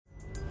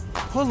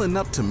Pulling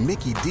up to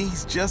Mickey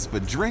D's just for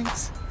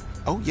drinks?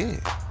 Oh yeah,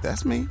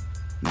 that's me.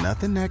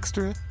 Nothing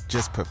extra,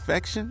 just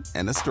perfection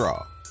and a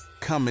straw.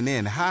 Coming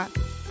in hot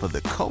for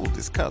the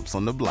coldest cups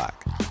on the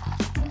block.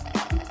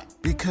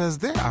 Because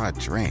there are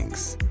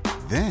drinks.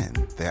 Then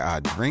there are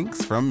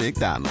drinks from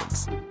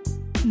McDonald's.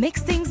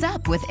 Mix things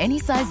up with any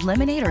size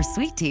lemonade or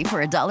sweet tea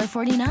for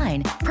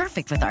 $1.49.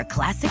 Perfect with our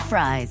classic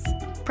fries.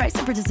 Price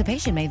and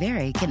participation may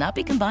vary. Cannot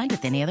be combined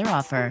with any other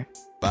offer.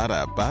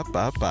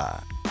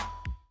 Ba-da-ba-ba-ba.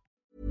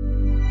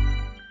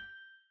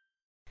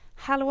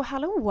 Hallå,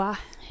 hallå.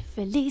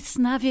 Feliz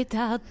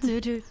Navidad.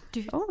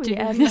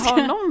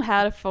 Har någon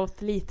här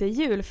fått lite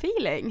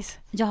julfeelings?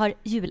 Jag har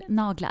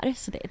julnaglar,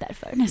 så det är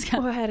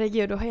därför.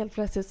 Herregud, och helt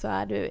plötsligt så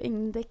är du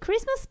in the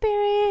Christmas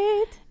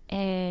spirit.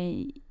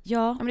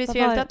 Ja. Men det är så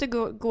trevligt att du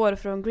går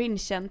från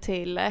Grinchen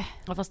till...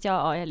 Ja, fast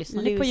jag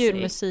lyssnade Lucy. På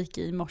julmusik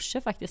i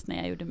morse faktiskt när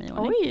jag gjorde mig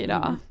ordning. Oj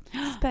då.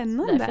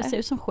 Spännande. Därför ser jag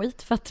ut som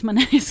skit för att man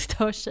är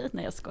störsig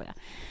när jag skojar.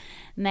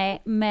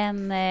 Nej,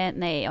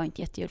 jag har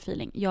inte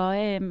jättejulfeeling. Jag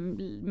är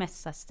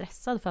mest så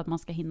stressad för att man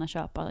ska hinna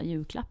köpa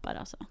julklappar.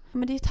 Alltså.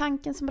 Men det är ju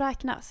tanken som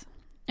räknas.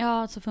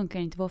 Ja, så funkar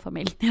inte vår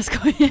familj. Jag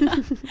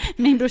skojar.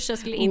 Min brorsa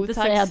skulle inte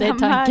säga att det är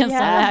tanken som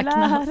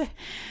räknas.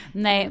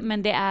 Nej,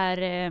 men det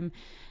är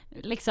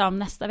liksom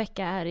nästa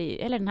vecka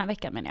eller den här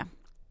veckan menar jag.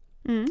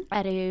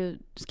 Är det ju,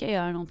 ska jag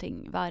göra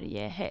någonting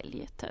varje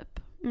helg typ.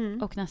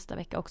 Och nästa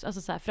vecka också,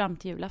 alltså så här fram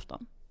till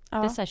julafton. Ja.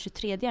 Det är så här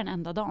 23 den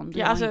enda dagen då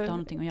jag inte har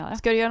någonting att göra.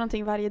 Ska du göra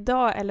någonting varje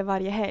dag eller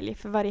varje helg?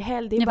 För varje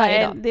helg, det är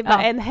Nej,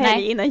 bara en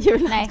helg innan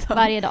julafton. Nej,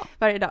 varje dag.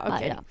 Varje dag,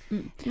 okej.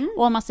 Okay.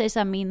 Och om man säger så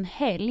här, min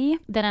helg,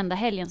 den enda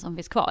helgen som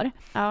finns kvar,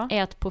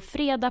 är att på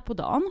fredag på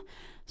dagen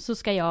så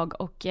ska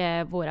jag och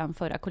våran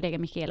förra kollega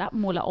Mikaela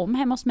måla om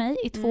hemma hos mig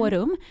i 2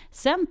 rum.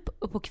 Sen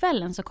på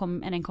kvällen så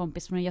kommer en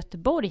kompis från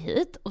Göteborg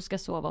hit och ska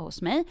sova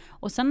hos mig.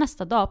 Och sen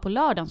nästa dag på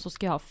lördagen så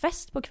ska jag ha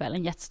fest på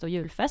kvällen, jättestor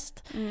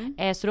julfest.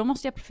 Så då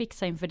måste jag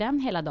fixa inför den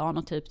hela dagen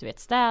och typ, du vet,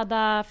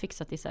 städa,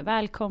 fixa till så här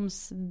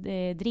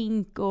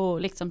välkomstdrink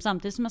och liksom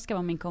samtidigt som jag ska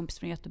vara min kompis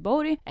från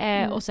Göteborg.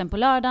 Och sen på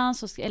lördagen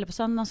eller på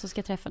söndagen så ska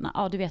jag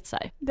träffa det vet så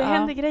här. Det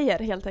händer grejer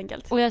helt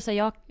enkelt. Och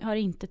jag har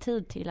inte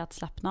tid till att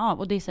slappna av.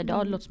 Och det är så här,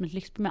 det låter som ett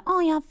lyx på mig.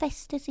 Jag har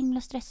fest, det är så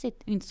himla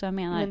stressigt. Inte så jag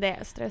menar. Men det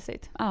är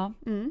stressigt. Ja.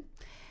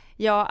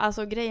 Ja,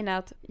 alltså grejen är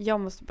att jag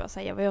måste bara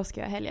säga vad jag ska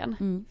göra i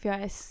helgen. För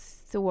jag är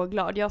så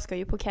glad. Jag ska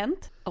ju på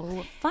Kent.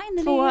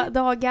 Finally. 2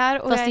 dagar.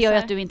 Och fast det gör ju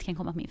att du inte kan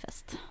komma på min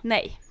fest.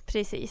 Nej,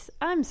 precis.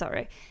 I'm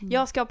sorry.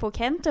 Jag ska på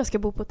Kent och jag ska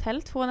bo på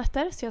hotell 2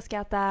 nätter. Så jag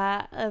ska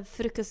äta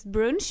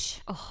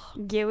frukostbrunch.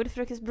 God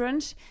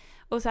frukostbrunch.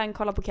 Och sen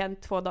kolla på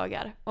Kent 2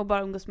 dagar. Och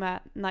bara umgås med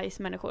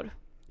nice människor.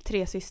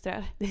 3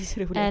 systrar. Det är så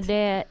roligt. Är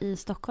det i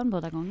Stockholm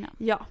båda gångarna?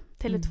 Ja,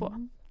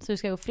 Tele2. Så du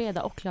ska gå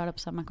fredag och lördag på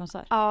samma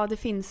konsert? Ja,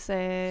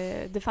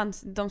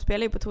 de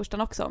spelar ju på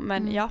torsdagen också.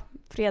 Men ja,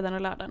 fredagen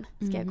och lördagen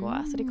ska jag gå.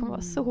 Så det kommer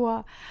vara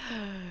så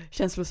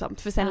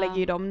känslosamt. För sen lägger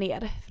ju de ner.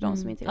 För de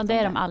som inte det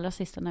är de allra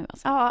sista nu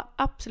alltså. Ja,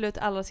 absolut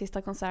allra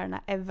sista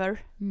konserterna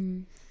ever.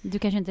 Du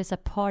kanske inte är så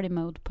party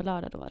mode på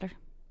lördag då, eller?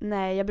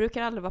 Nej, jag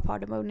brukar aldrig vara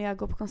party mode när jag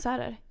går på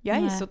konserter. Jag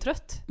är så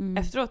trött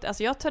efteråt.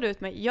 Alltså jag tar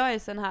ut mig. Jag är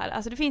sån här.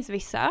 Alltså det finns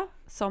vissa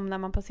som när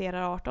man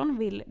passerar 18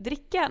 vill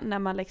dricka när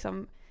man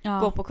liksom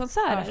går på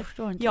konserter.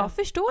 Jag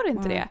förstår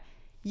inte det.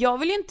 Jag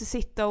vill ju inte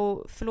sitta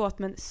och, förlåt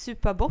men,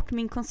 supa bort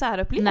min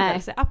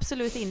konsertupplevelse.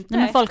 Absolut inte.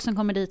 Nej, men folk som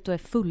kommer dit och är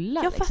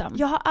fulla liksom.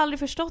 Jag har aldrig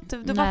förstått det.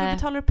 Varför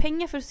betalar du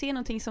pengar för att se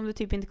någonting som du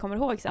typ inte kommer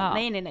ihåg sen?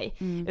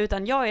 Nej.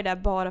 Utan jag är där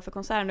bara för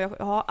konserten.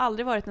 Jag har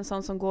aldrig varit en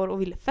sån som går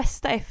och vill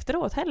festa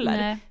efteråt heller.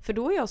 Nej. För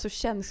då är jag så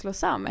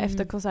känslosam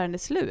efter konserten är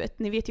slut.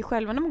 Ni vet ju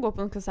själva när man går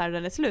på en konsert där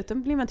den är slut, då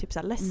blir man typ så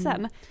här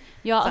ledsen.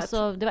 Ja, så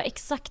alltså det var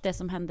exakt det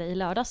som hände i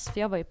lördags.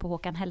 För jag var ju på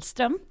Håkan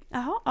Hellström.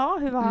 Jaha,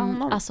 hur var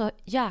han? Alltså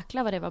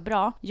jäklar vad det var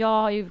bra. Jag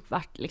har ju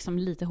varit liksom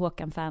lite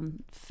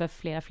Håkan-fan för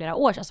flera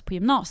år, alltså på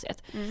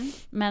gymnasiet.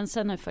 Men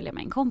sen nu följer jag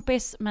med en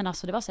kompis. Men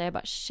alltså det var så här, jag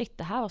bara shit,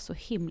 det här var så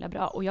himla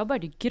bra. Och jag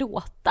började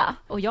gråta.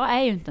 Och jag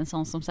är ju inte en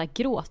sån som så här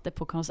gråter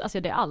på konsert. Alltså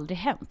det har aldrig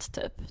hänt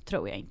typ,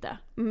 tror jag inte.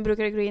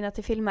 Brukar du gå in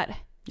till filmer?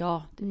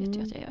 Ja, det vet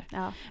jag att jag gör.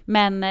 Ja.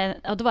 Men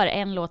då var det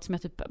en låt som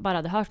jag typ bara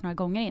hade hört några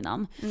gånger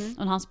innan.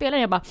 Och när han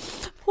spelade jag bara,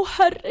 åh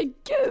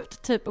herregud,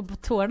 typ, och på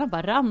tårarna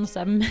bara rann så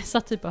här,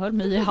 satt typ och höll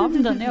mig i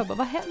handen. Och jag bara,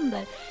 vad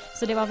händer?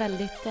 Så det var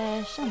väldigt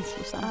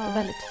känslosamt och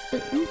väldigt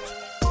fint.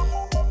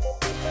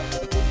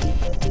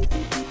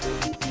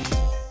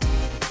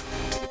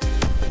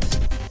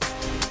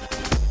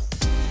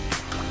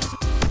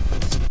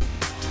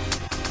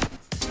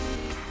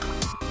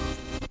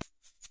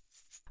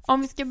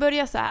 Om vi ska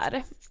börja så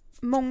här.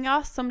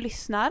 Många som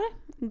lyssnar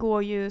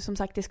går ju som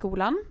sagt i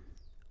skolan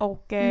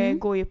och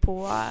går ju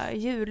på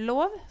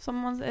jullov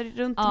som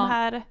runt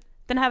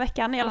den här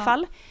veckan i alla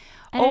fall.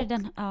 Är det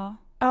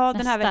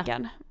den här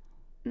veckan.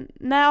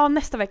 Nej,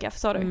 nästa vecka,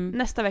 sorry.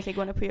 Nästa vecka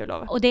går ni på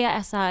jullov. Och det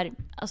är så här,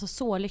 alltså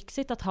så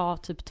lyxigt att ha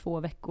typ 2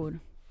 veckor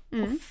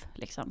off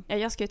liksom. Ja,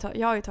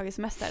 jag har ju tagit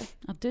semester.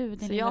 Ja,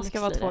 så jag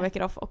ska vara 2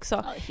 veckor off också.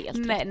 Ja,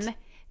 helt men rätt.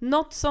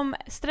 Något som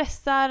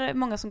stressar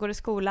många som går i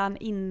skolan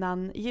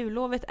innan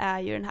jullovet är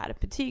ju den här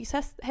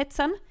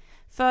betygshetsen.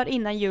 För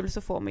innan jul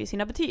så får man ju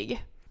sina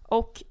betyg.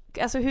 Och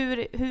alltså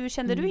hur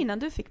kände du innan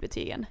du fick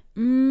betygen?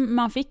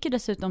 Man fick ju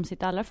dessutom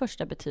sitt allra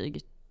första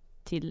betyg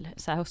till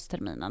så här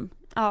höstterminen.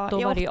 Ja,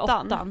 då var det ju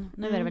 8.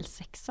 Nu är det väl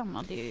 6.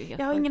 Det är ju helt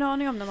jag har ingen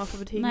aning om när man får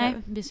betyg. Nej,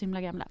 nu. vi är så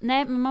himla gamla.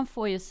 Nej, men man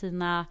får ju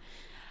sina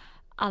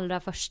allra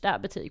första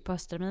betyg på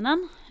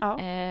höstterminen.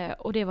 Ja.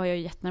 Och det var jag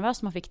ju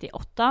jättenervös. Man fick det i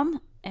 8.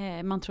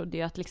 Man trodde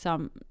ju att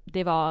liksom,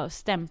 det var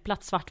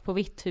stämplat svart på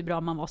vitt hur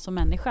bra man var som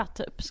människa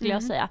typ, skulle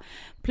jag säga.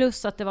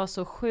 Plus att det var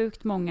så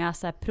sjukt många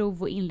så här,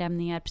 prov och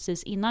inlämningar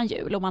precis innan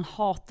jul. Och man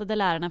hatade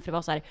lärarna för det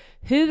var så här,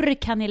 hur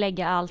kan ni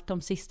lägga allt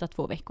de sista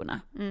 2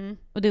 veckorna?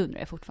 Och det undrar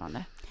jag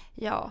fortfarande.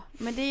 Ja,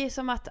 men det är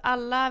som att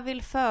alla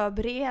vill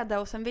förbereda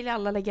och sen vill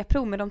alla lägga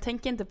prov, men de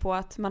tänker inte på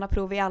att man har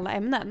prov i alla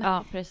ämnen.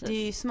 Ja, precis. Det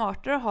är ju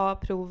smartare att ha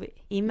prov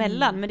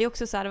emellan, men det är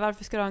också så här,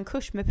 varför ska du ha en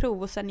kurs med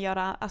prov och sen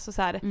göra, alltså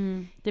så här,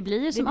 det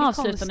blir ju som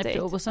avslutande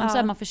prov och som så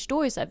här, man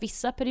förstår ju så här,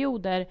 vissa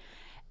perioder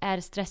är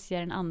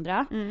stressigare än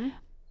andra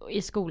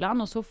i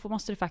skolan och så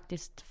måste det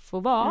faktiskt få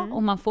vara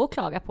och man får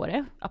klaga på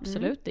det,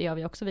 absolut, det gör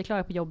vi också, vi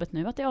klagar på jobbet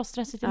nu att det är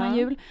stressigt innan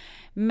jul,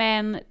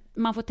 men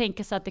man får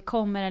tänka sig att det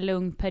kommer en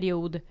lugn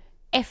period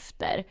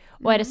efter.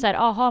 Och är det så här,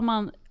 har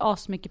man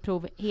asmycket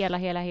prov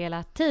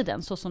hela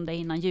tiden så som det är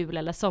innan jul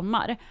eller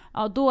sommar,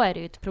 ja då är det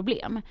ju ett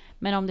problem.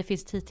 Men om det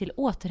finns tid till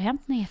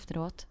återhämtning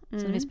efteråt, så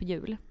det finns på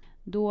jul,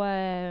 då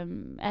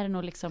är det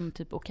nog liksom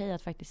typ okej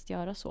att faktiskt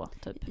göra så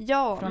typ,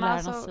 ja, från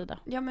lärarnas sida.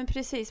 Ja, men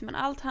precis, men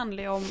allt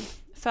handlar ju om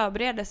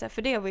förberedelse,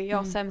 för det var ju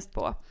jag sämst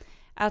på.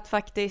 Att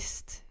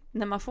faktiskt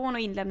när man får någon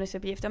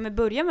inlämningsuppgift, men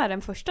börja med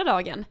den första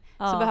dagen,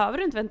 så behöver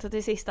du inte vänta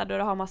till sista då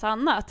du har massa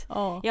annat.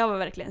 Jag var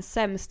verkligen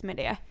sämst med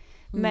det.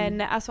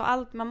 Men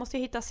alltså man måste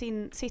ju hitta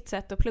sitt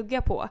sätt att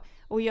plugga på.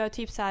 Och jag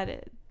typ så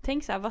här,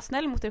 tänk så här, var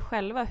snäll mot er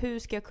själva. Hur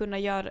ska jag kunna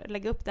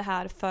lägga upp det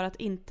här för att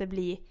inte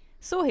bli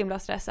så himla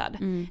stressad?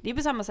 Det är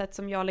på samma sätt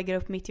som jag lägger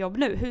upp mitt jobb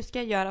nu. Hur ska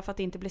jag göra för att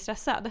inte bli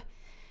stressad?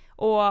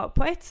 Och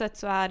på ett sätt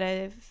så är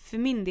det för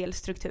min del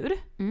struktur.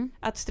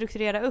 Att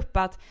strukturera upp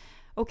att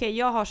okej,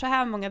 jag har så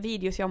här många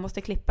videos jag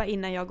måste klippa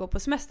innan jag går på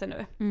semester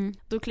nu.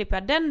 Då klipper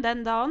jag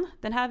den dagen,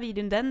 den här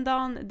videon den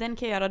dagen, den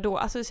kan jag göra då.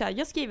 Alltså så här,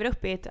 jag skriver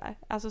upp i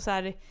alltså så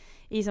här,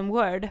 i som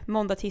Word,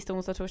 måndag, tisdag,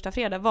 onsdag, torsdag,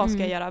 fredag. Vad ska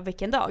jag göra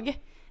vilken dag?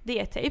 Det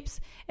är ett tips.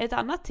 Ett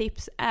annat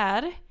tips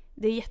är,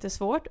 det är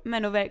jättesvårt,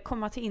 men att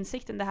komma till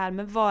insikten det här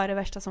med vad är det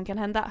värsta som kan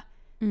hända.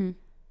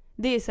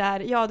 Det är så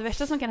här, det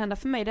värsta som kan hända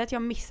för mig är att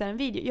jag missar en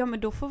video. Ja, men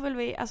då får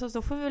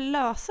vi väl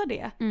lösa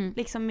det.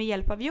 Liksom med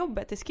hjälp av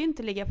jobbet. Det ska ju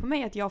inte ligga på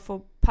mig att jag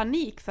får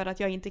panik för att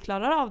jag inte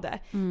klarar av det.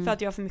 För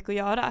att jag har för mycket att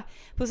göra.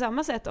 På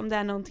samma sätt om det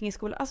är någonting i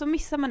skolan. Alltså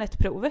missar man ett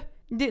prov.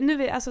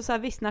 Alltså så här,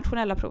 visst,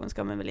 nationella proven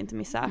ska man väl inte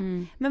missa.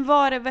 Men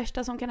vad är det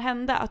värsta som kan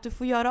hända? Att du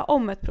får göra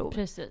om ett prov.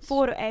 Precis.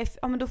 Får du F,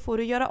 men då får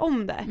du göra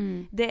om det.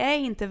 Det är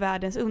inte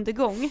världens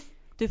undergång.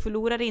 Du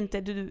förlorar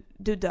inte,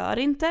 du dör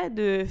inte,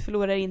 du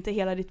förlorar inte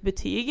hela ditt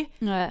betyg.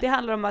 Nej. Det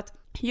handlar om att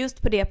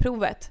just på det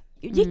provet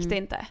gick det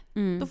inte.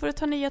 Då får du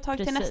ta nya tag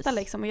till nästa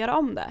liksom och göra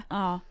om det.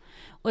 Ja.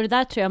 Och det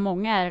där tror jag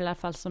många är, i alla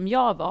fall som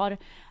jag var,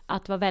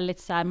 att vara väldigt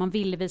så här, man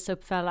ville visa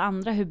upp för alla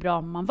andra hur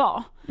bra man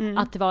var.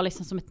 Att det var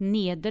liksom som ett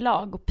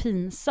nederlag och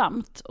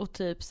pinsamt och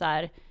typ så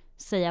här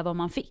säga vad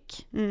man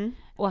fick.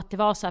 Och att det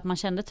var så att man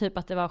kände typ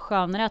att det var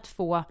skönare att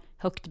få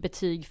högt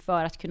betyg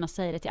för att kunna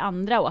säga det till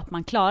andra och att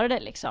man klarade det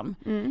liksom.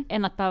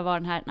 Än att bara vara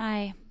den här,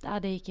 nej,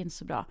 det gick inte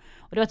så bra.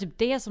 Och det var typ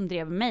det som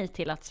drev mig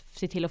till att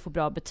se till att få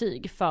bra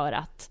betyg för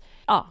att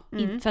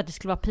för att det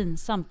skulle vara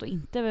pinsamt och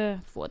inte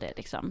få det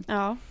liksom.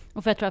 Ja.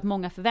 Och för jag tror att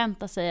många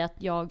förväntar sig att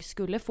jag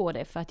skulle få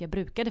det för att jag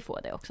brukade få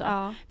det också.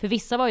 Ja. För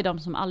vissa var ju de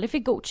som aldrig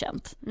fick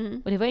godkänt.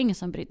 Och det var ingen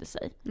som brydde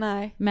sig.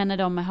 Nej. Men när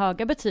de med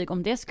höga betyg,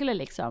 om det skulle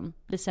liksom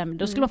bli sämre,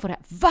 då skulle man få det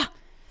här, va?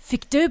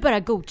 Fick du bara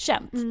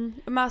godkänt?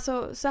 Men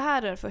alltså, så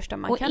här är det första.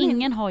 Och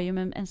ingen har ju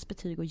med ens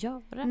betyg att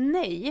göra.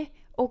 Nej,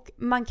 och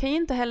man kan ju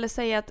inte heller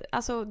säga att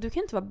alltså, du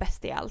kan inte vara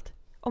bäst i allt.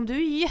 Om du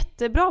är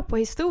jättebra på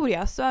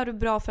historia så är du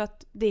bra för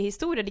att det är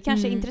historia. Det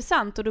kanske är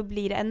intressant och då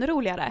blir det ännu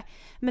roligare.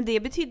 Men det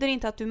betyder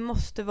inte att du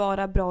måste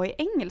vara bra i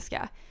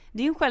engelska. Det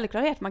är ju en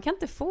självklarhet. Man kan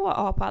inte få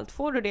A på allt.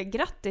 Får du det,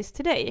 grattis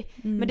till dig.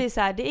 Men det är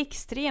så här, det är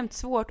extremt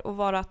svårt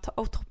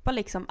att toppa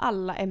liksom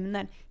alla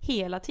ämnen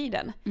hela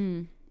tiden.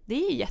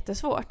 Det är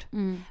jättesvårt.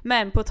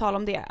 Men på tal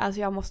om det,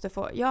 alltså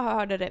jag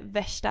hörde det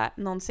värsta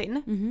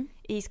någonsin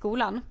i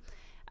skolan.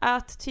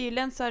 Att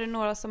tydligen så är det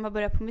några som har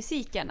börjat på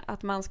musiken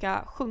att man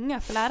ska sjunga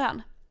för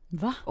läraren.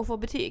 Va? Och få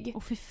betyg.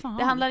 Fy fan.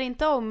 Det handlar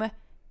inte om,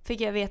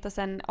 fick jag veta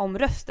sen, om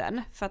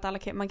rösten. För att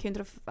man kan ju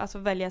inte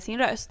välja sin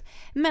röst.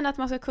 Men att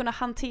man ska kunna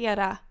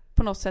hantera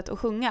på något sätt och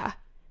sjunga.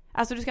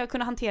 Alltså du ska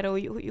kunna hantera och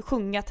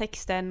sjunga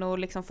texten och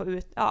liksom få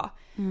ut,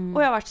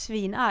 Och jag har varit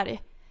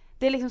svinarg.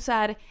 Det är liksom så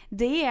här,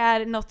 det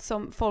är något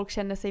som folk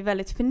känner sig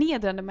väldigt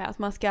förnedrande med, att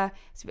man ska,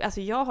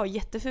 alltså jag har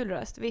jätteful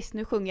röst. Visst,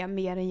 nu sjunger jag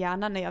mer än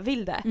gärna när jag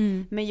vill det.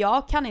 Men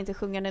jag kan inte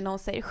sjunga när någon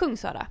säger sjung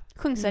Sara.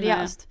 Sjung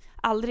seriöst.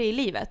 Aldrig i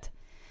livet.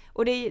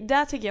 Och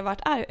där tycker jag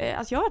varit arg,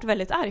 alltså jag har varit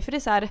väldigt arg, för det är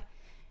så här,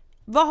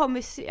 vad har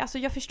musik, alltså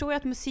jag förstår ju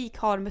att musik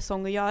har med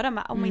sång att göra,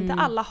 med om inte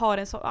alla har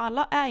en sång,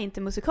 alla är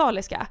inte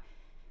musikaliska.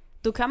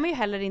 Då kan man ju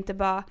heller inte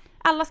bara,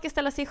 alla ska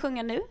ställa sig och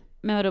sjunga nu.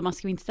 Men vadå, man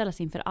ska ju inte ställa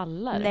sig inför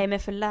alla? Eller? Nej, men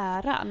för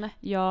läraren.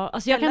 Ja,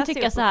 alltså jag kan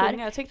tycka så här.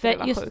 Jag för det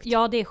var just, sjukt.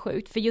 ja, det är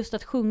sjukt. För just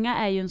att sjunga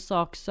är ju en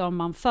sak som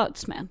man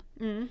föds med.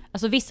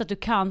 Alltså visst att du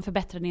kan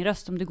förbättra din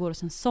röst om du går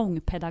hos en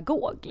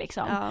sångpedagog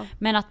liksom. Ja.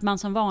 Men att man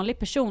som vanlig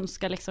person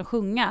ska liksom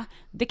sjunga,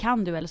 det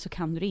kan du eller så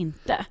kan du det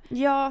inte.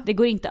 Ja. Det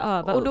går inte att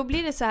öva och då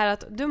blir det så här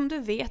att du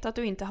vet att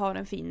du inte har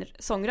en fin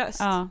sångröst.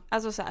 Ja.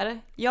 Alltså så här,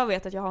 jag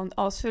vet att jag har en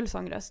asfull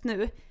sångröst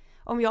nu.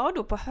 Om jag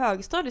då på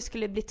högstadiet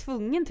skulle bli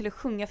tvungen till att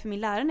sjunga för min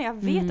lärare när jag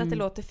vet att det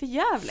låter för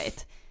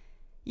jävligt.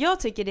 Jag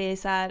tycker det är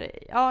så här,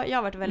 ja, jag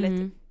har varit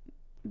väldigt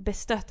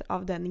bestött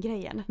av den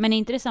grejen. Men är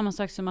inte det samma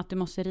sak som att du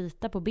måste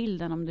rita på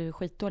bilden om du är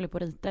skitdålig på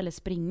att rita eller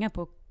springa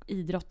på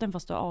idrotten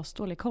fast du har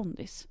asdålig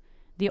kondis?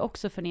 Det är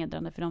också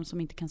förnedrande för de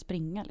som inte kan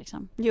springa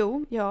liksom.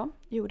 Jo,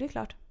 det är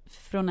klart.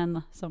 Från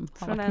en som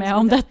har varit med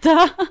om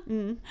detta.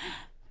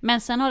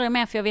 Men sen håller jag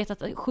med, för jag vet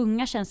att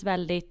sjunga känns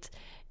väldigt...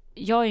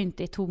 Jag är ju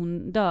inte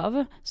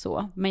tondöv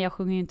så, men jag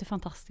sjunger ju inte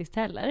fantastiskt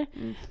heller.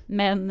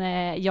 Men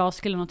jag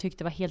skulle nog tycka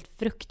det var helt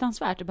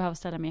fruktansvärt att behöva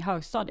ställa mig i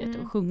högstadiet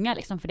och sjunga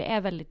liksom, för det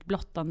är väldigt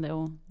blottande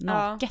och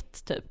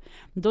naket typ.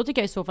 Då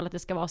tycker jag i så fall att det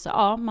ska vara så,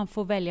 ja, man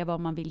får välja vad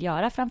man vill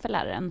göra framför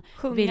läraren.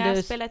 Sjunga,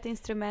 spela ett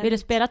instrument. Vill du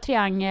spela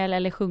triangel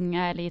eller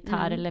sjunga eller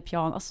gitarr eller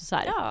piano, alltså så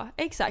här. Ja,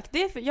 exakt.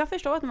 Jag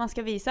förstår att man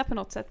ska visa på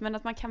något sätt, men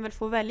att man kan väl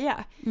få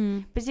välja.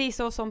 Precis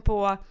så som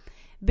på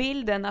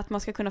bilden, att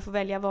man ska kunna få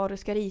välja vad du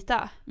ska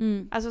rita.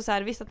 Alltså så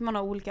här, visst att man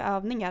har olika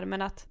övningar,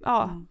 men att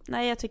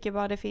nej, jag tycker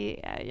bara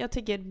jag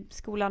tycker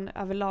skolan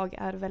överlag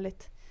är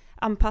väldigt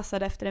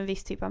anpassad efter en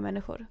viss typ av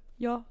människor.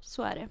 Ja,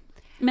 så är det.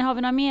 Men har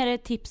vi några mer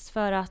tips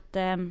för att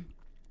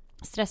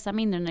stressa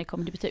mindre när det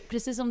kommer till betyg?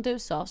 Precis som du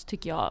sa så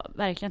tycker jag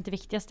verkligen att det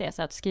viktigaste är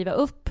så att skriva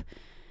upp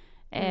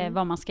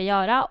vad man ska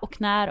göra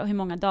och när och hur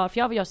många dagar. För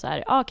jag vill göra så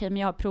här, okej, men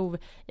jag har prov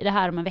i det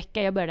här om en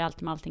vecka. Jag började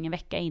alltid med allting en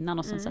vecka innan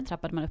och sen så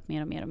trappade man upp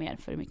mer och mer och mer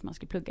för hur mycket man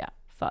skulle plugga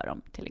för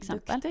dem till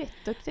exempel.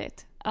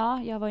 Duktigt.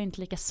 Ja, jag var ju inte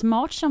lika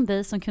smart som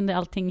dig som kunde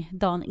allting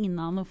dagen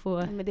innan och få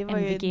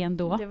MVG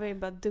ändå. Det var ju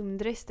bara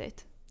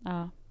dumdristigt.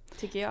 Ja.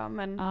 Tycker jag,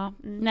 men... Ja.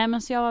 Nej,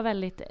 men så jag var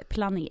väldigt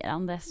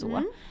planerande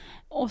så.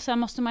 Och sen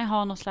måste man ju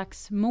ha någon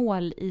slags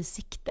mål i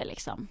sikte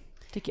liksom,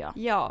 tycker jag.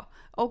 Ja,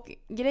 och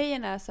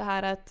grejen är så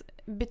här att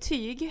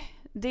betyg,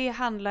 det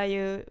handlar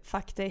ju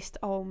faktiskt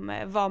om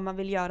vad man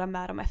vill göra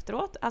med dem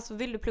efteråt. Alltså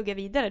vill du plugga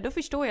vidare, då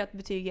förstår jag att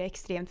betyg är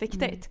extremt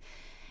viktigt.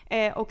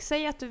 Och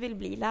säg att du vill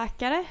bli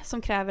läkare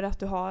som kräver att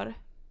du har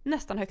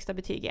nästan högsta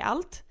betyg i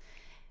allt.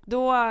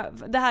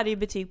 Det här är ju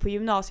betyg på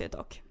gymnasiet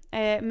dock.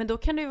 Men då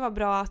kan det ju vara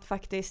bra att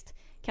faktiskt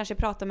kanske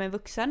prata med en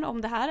vuxen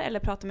om det här eller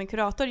prata med en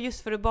kurator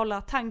just för att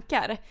bolla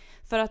tankar.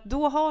 För att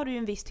då har du ju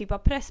en viss typ av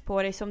press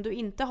på dig som du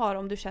inte har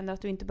om du känner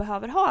att du inte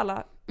behöver ha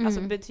alla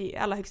högsta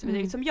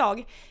betyg som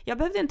jag. Jag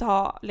behövde inte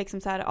ha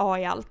liksom så här A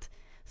i allt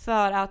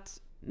för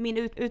att min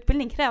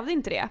utbildning krävde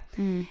inte det.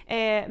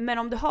 Men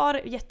om du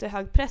har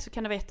jättehög press så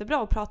kan det vara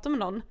jättebra att prata med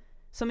någon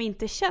som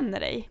inte känner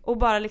dig och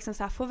bara liksom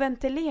så här få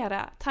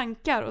ventilera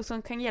tankar och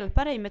som kan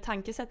hjälpa dig med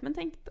tankesätt. Men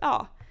tänk,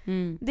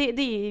 det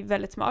är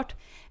väldigt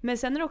smart. Men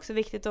sen är det också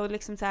viktigt att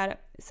liksom så här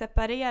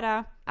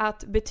separera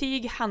att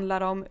betyg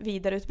handlar om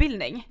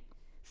vidareutbildning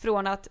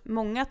från att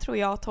många, tror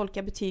jag,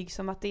 tolkar betyg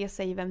som att det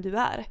säger vem du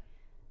är.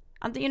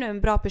 Antingen är du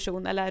en bra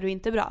person eller är du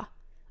inte bra.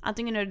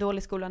 Antingen är du dålig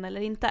i skolan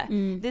eller inte.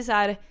 Det är så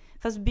här,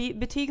 fast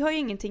betyg har ju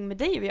ingenting med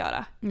dig att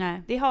göra.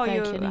 Nej, det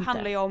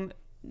handlar ju om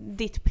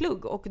ditt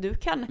plugg och du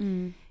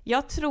kan.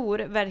 Jag tror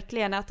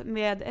verkligen att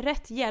med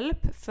rätt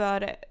hjälp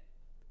för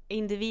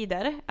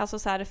individer, alltså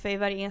så här för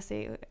varje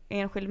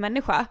enskild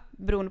människa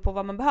beroende på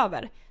vad man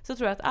behöver, så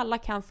tror jag att alla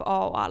kan få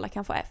A och alla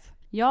kan få F.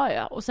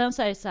 Ja, och sen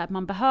så är det så här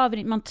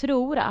att man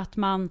tror att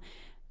man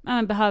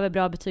behöver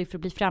bra betyg för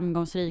att bli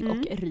framgångsrik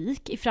och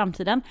rik i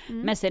framtiden.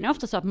 Men sen är det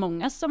ofta så att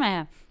många som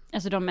är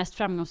alltså de mest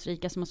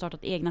framgångsrika som har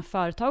startat egna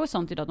företag och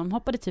sånt idag, de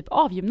hoppade typ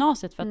av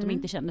gymnasiet för att de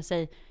inte kände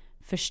sig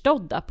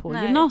förstådda på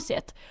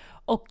gymnasiet.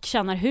 Och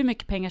tjänar hur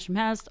mycket pengar som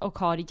helst och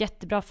har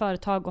jättebra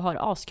företag och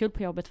har askul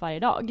på jobbet varje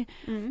dag.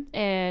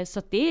 Så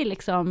att det är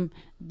liksom,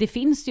 det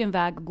finns ju en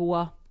väg att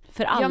gå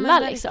för alla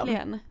liksom.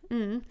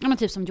 Ja, men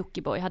typ som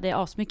Jockiboi hade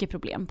asmycket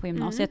problem på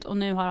gymnasiet och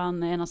nu har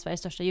han en av Sveriges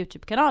största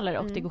YouTube-kanaler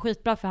och det går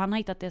skitbra för han har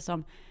hittat det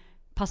som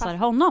passar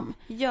honom.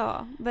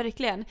 Ja,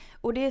 verkligen.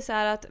 Och det är så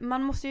här att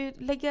man måste ju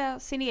lägga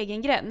sin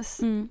egen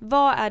gräns.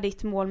 Vad är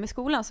ditt mål med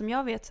skolan? Som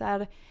jag vet så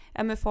här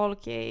med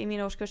folk i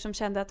min årskurs som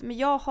kände att men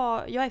jag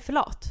är för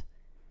lat.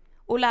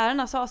 Och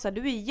lärarna sa så här,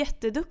 du är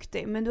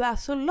jätteduktig men du är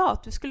så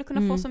lat, du skulle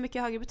kunna få så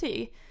mycket högre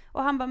betyg.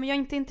 Och han bara, men jag är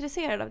inte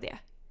intresserad av det.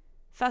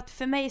 För att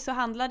för mig så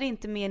handlade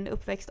inte min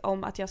uppväxt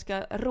om att jag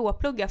ska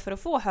råplugga för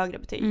att få högre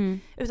betyg.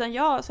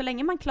 Utan så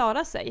länge man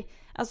klarar sig,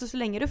 alltså så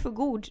länge du får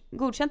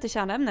godkänt i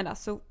kärnämnena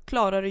så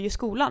klarar du ju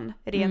skolan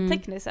rent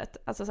tekniskt sett.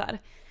 Alltså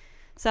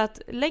så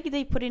att lägg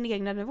dig på din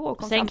egna nivå och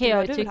kom sen fram kan till jag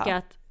vad du vill tycka ha.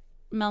 att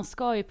man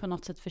ska ju på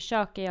något sätt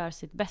försöka göra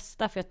sitt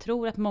bästa, för jag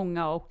tror att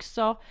många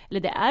också, eller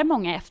det är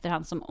många i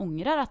efterhand som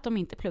ångrar att de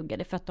inte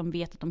pluggade för att de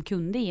vet att de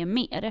kunde ge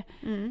mer.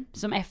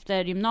 Som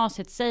efter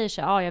gymnasiet säger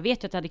så jag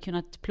vet ju att jag hade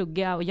kunnat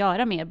plugga och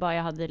göra mer bara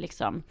jag hade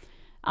liksom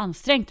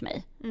ansträngt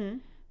mig.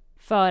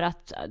 För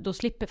att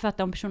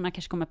de personerna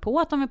kanske kommer på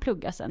att de vill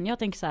plugga sen. Jag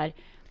tänker så här,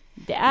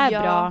 det är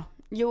bra.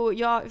 Jo,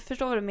 jag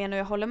förstår vad du menar och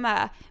jag håller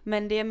med.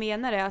 Men det jag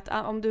menar är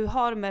att om du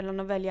har mellan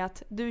att välja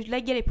att du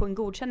lägger dig på en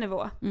godkänd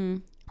nivå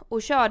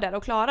och kör där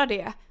och klarar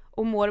det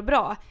och mår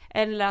bra,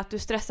 eller att du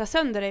stressar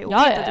sönder dig och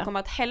vet att du kommer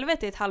att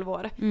helvete i ett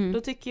halvår,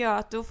 då tycker jag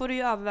att då får du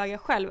ju överväga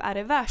själv, är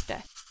det värt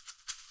det?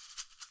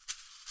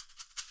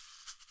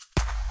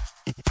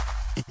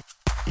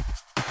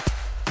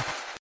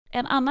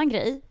 En annan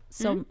grej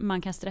som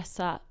man kan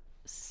stressa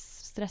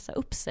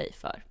upp sig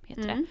för,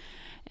 heter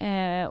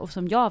det. Och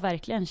som jag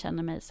verkligen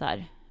känner mig så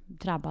här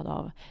drabbad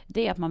av,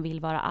 det är att man vill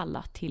vara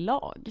alla till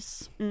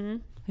lags.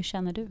 Hur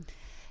känner du?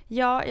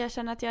 Ja, jag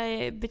känner att jag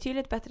är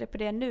betydligt bättre på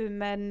det nu,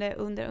 men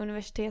under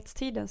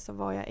universitetstiden så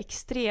var jag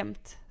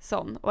extremt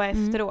sån och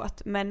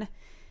efteråt. Men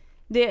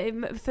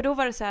för då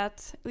var det så här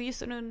att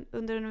just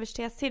under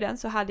universitetstiden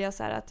så hade jag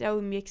så här att jag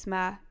umgicks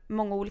med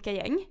många olika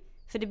gäng.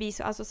 För det blir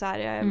så, alltså så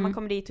här, man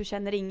kommer dit och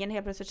känner ingen,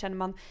 helt plötsligt känner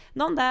man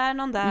någon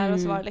där och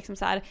så var det liksom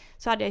så här,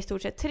 så hade jag i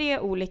stort sett 3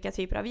 olika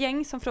typer av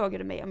gäng som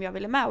frågade mig om jag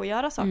ville med och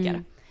göra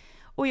saker.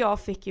 Och jag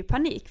fick ju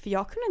panik, för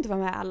jag kunde inte vara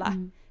med alla.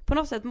 På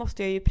något sätt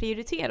måste jag ju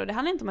prioritera, och det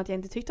handlar inte om att jag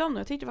inte tyckte om det,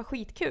 jag tyckte det var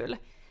skitkul.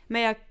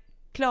 Men jag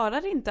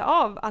klarade inte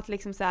av att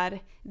liksom så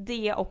här,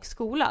 det och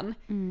skolan.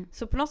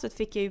 Så på något sätt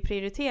fick jag ju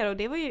prioritera, och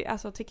det var ju,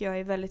 alltså tycker jag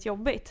är väldigt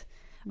jobbigt.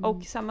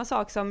 Och samma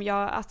sak som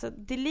alltså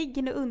det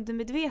ligger nu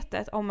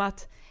undermedvetet om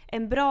att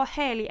en bra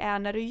helg är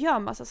när du gör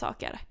massa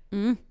saker.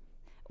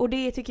 Och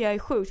det tycker jag är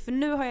sjukt, för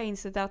nu har jag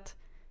insett att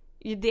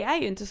det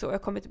är ju inte så, jag har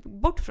kommit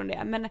bort från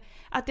det, men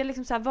att jag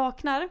liksom så här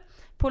vaknar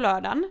på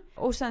lördagen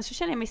och sen så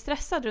känner jag mig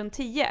stressad runt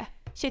 10.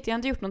 Shit, jag har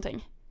inte gjort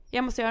någonting.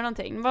 Jag måste göra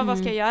någonting. Vad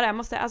ska jag göra? Jag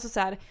måste, alltså så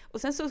här,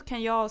 och sen så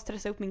kan jag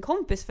stressa upp min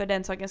kompis för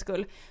den sakens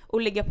skull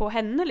och ligga på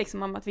henne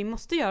liksom om att vi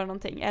måste göra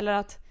någonting, eller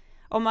att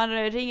om man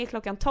ringer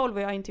klockan 12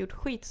 och jag har inte gjort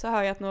skit, så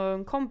hör jag att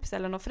någon kompis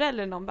eller någon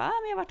förälder någon bara,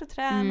 men jag har varit och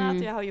tränat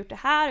och jag har gjort det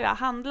här och jag har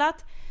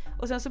handlat,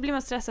 och sen så blir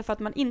man stressad för att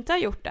man inte har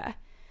gjort det.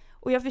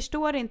 Och jag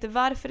förstår inte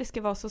varför det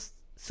ska vara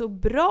så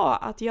bra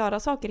att göra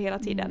saker hela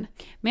tiden.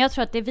 Men jag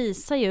tror att det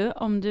visar ju,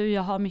 om du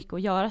har mycket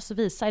att göra, så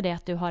visar det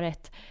att du har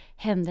ett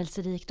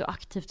händelserikt och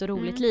aktivt och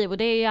roligt liv. Och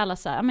det är ju alla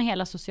så här, med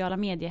hela sociala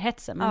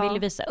mediehetsen. Man vill ju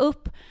visa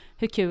upp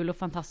hur kul och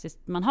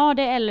fantastiskt man har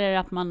det, eller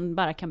att man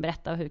bara kan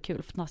berätta hur kul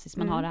och fantastiskt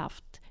man har det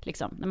haft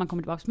liksom, när man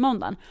kommer tillbaka på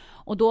måndagen.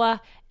 Och då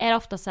är det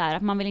ofta så här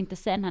att man vill inte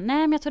säga nej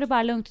men jag tar det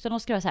bara lugnt, utan de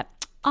ska vara så här,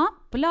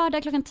 på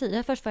lördag klockan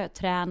 10 först var jag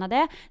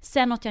tränade,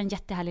 sen åt jag en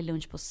jättehärlig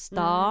lunch på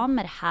stan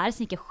med det här,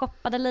 sen gick jag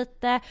shoppade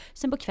lite,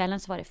 sen på kvällen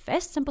så var det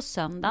fest, sen på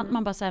söndagen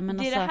man bara så här, men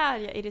det är alltså, det här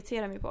jag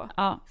irriterar mig på.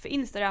 För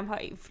Instagram har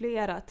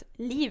influerat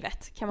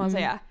livet, kan man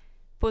säga,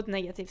 på ett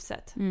negativt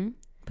sätt.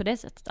 På det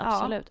sättet,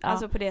 absolut.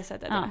 Alltså på det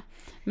sättet.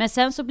 Men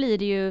sen så blir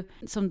det ju,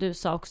 som du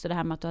sa också, det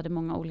här med att du hade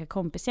många olika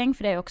kompisgäng,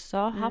 för det har jag också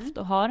haft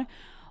och har.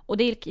 Och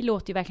det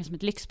låter ju verkligen som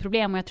ett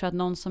lyxproblem, och jag tror att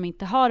någon som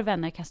inte har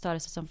vänner kan störa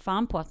sig som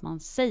fan på att man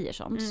säger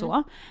sånt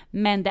så.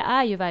 Men det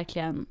är ju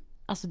verkligen,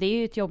 alltså det är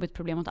ju ett jobbigt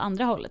problem åt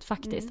andra hållet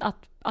faktiskt.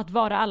 Att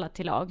vara alla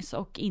till lags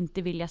och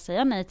inte vilja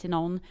säga nej till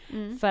någon.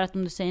 För att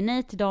om du säger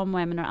nej till dem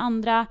och är med några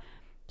andra,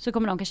 så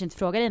kommer de kanske inte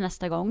fråga dig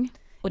nästa gång.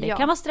 Och det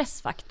kan vara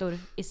stressfaktor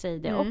i sig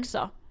det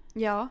också.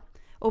 Ja,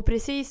 och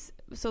precis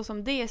så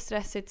som det är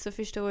stressigt, så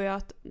förstår jag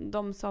att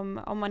de som,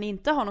 om man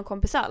inte har någon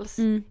kompis alls,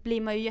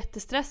 blir man ju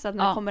jättestressad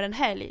när det kommer en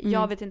helg.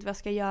 Jag vet inte vad jag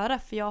ska göra,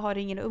 för jag har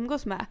ingen att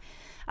umgås med.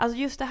 Alltså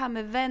just det här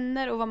med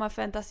vänner och vad man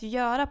förväntas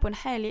göra på en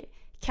helg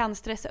kan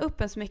stressa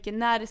upp en så mycket,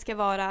 när det ska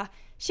vara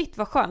shit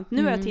vad skönt,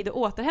 nu har jag tid att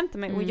återhämta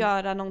mig och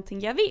göra någonting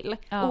jag vill.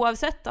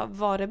 Oavsett av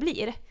vad det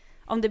blir.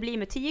 Om det blir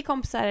med 10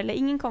 kompisar eller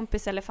ingen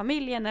kompis eller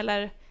familjen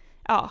eller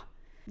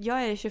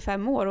jag är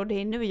 25 år och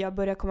det är nu jag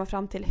börjar komma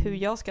fram till hur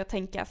jag ska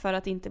tänka för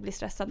att inte bli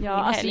stressad på min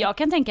helg. Alltså jag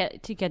kan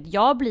tycka att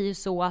jag blir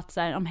så att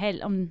så här,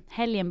 om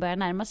helgen börjar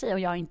närma sig och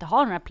jag inte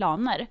har några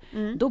planer,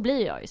 då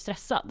blir jag ju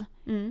stressad.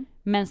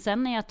 Men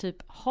sen när jag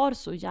typ har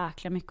så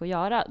jäkla mycket att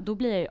göra, då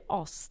blir jag ju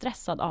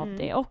asstressad av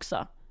det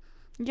också.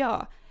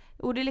 Ja,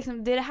 och det är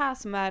liksom det här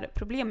som är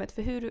problemet,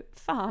 för hur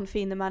fan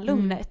finner man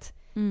lugnet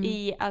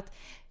i att,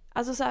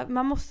 alltså så här,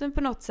 man måste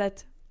på något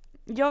sätt,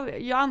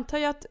 jag antar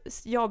ju att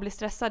jag blir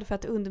stressad för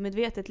att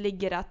undermedvetet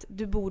ligger att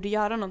du borde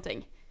göra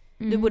någonting.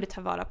 Du borde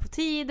ta vara på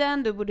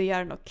tiden, du borde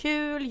göra något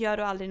kul, gör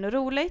du aldrig något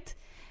roligt.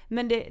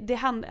 Men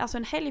alltså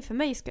en helg för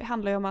mig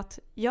handlar ju om att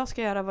jag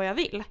ska göra vad jag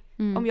vill.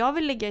 Om jag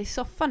vill ligga i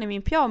soffan i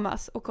min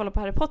pyjamas och kolla på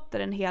Harry Potter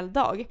en hel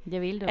dag. Det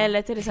vill du.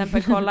 Eller till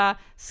exempel kolla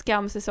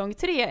Skam säsong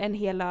 3 en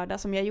hel lördag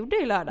som jag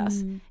gjorde i lördags.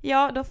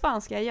 Ja, då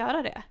fan ska jag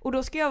göra det. Och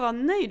då ska jag vara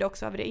nöjd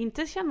också över det.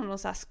 Inte känna någon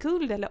så här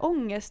skuld eller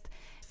ångest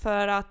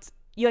för att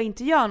jag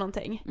inte gör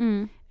någonting.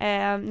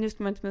 Nu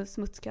ska man inte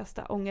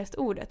smutskasta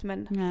ångestordet,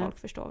 men folk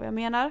förstår vad jag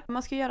menar.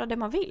 Man ska göra det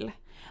man vill.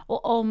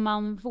 Och om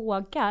man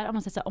vågar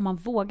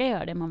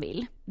göra det man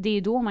vill, det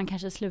är då man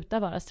kanske slutar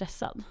vara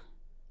stressad.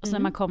 Och så när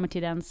man kommer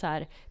till den så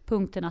här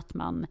punkten att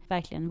man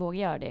verkligen vågar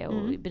göra det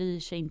och bryr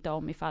sig inte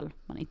om ifall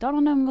man inte har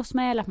någon att umgås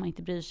med, eller att man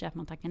inte bryr sig att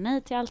man tackar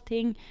nej till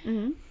allting.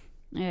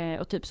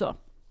 Och typ så.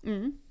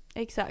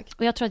 Exakt.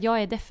 Och jag tror att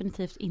jag är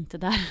definitivt inte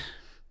där.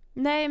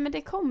 Nej, men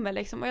det kommer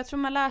liksom. Och jag tror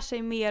man lär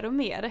sig mer och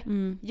mer.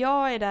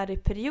 Jag är där i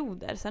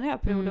perioder. Sen har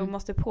jag perioder och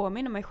måste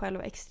påminna mig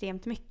själv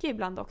extremt mycket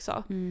ibland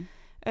också.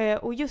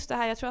 Och just det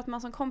här, jag tror att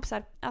man som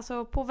kompisar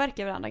alltså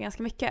påverkar varandra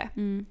ganska mycket.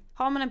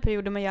 Har man en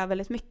period där man gör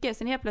väldigt mycket,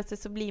 sen helt plötsligt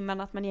så blir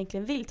man att man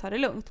egentligen vill ta det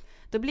lugnt.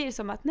 Då blir det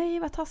som att, nej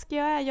vad taskig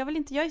jag är,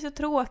 jag är så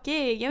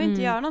tråkig, jag vill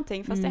inte göra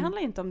någonting. Fast det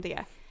handlar inte om det.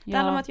 Det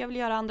handlar om att jag vill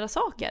göra andra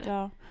saker.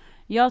 Ja.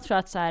 Jag tror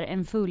att så här,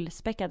 en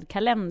fullspäckad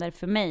kalender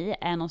för mig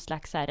är någon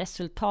slags så här,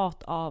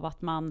 resultat av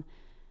att man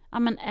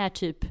är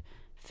typ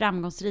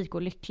framgångsrik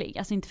och lycklig.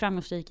 Alltså inte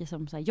framgångsrik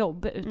som så här,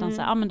 jobb, utan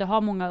så här, men du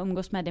har många att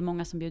umgås med, det är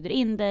många som bjuder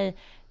in dig.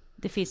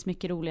 Det finns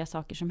mycket roliga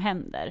saker som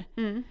händer.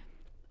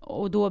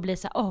 Och då blir det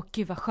så här,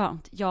 gud vad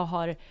skönt. Jag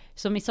har,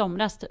 som i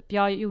somras typ,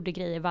 jag gjorde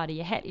grejer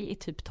varje helg i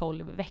typ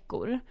 12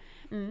 veckor.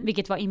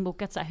 Vilket var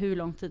inbokat så här hur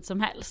lång tid som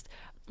helst.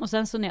 Och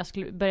sen så när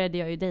jag började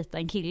jag ju dejta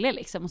en kille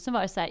liksom. Och så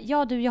var det så här,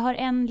 jag har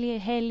en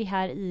helg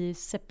här i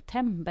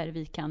september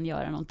vi kan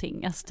göra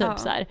någonting. Alltså typ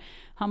så här.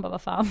 Han bara,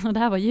 vad fan, och det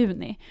här var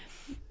juni.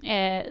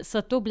 Så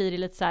att då blir det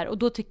lite så här, och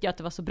då tyckte jag att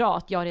det var så bra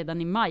att jag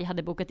redan i maj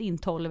hade bokat in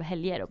 12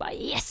 helger och bara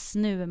yes,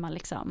 nu är man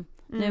liksom,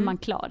 nu är man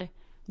klar.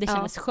 Det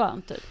kändes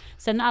skönt typ.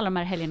 Sen när alla de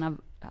här helgerna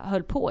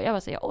höll på, jag var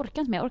så här, jag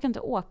orkar inte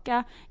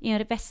åka i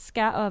en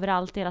väska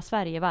överallt i hela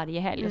Sverige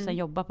varje helg och sen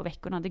jobba på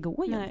veckorna, det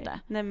går ju inte.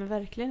 Nej, men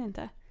verkligen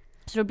inte.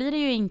 Så då blir det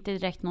ju inte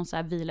direkt någon så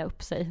här vila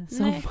upp sig.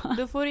 Nej,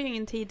 då får du ju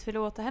ingen tid för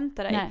att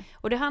återhämta dig. Nej.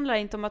 Och det handlar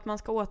inte om att man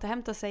ska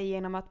återhämta sig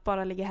genom att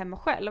bara ligga hemma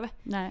själv.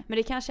 Nej. Men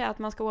det kanske är att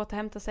man ska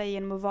återhämta sig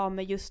genom att vara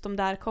med just de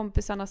där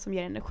kompisarna som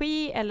ger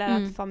energi. Eller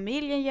att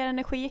familjen ger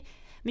energi.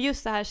 Men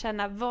just det här,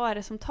 känna vad är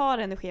det som tar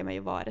energi av mig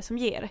och vad är det som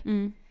ger.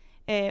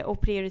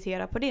 Och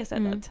prioritera på det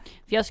sättet.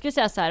 För jag skulle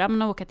säga så här,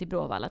 om åka till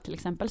Bråvalla till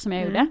exempel som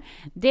jag gjorde.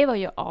 Det var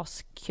ju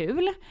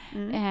askul.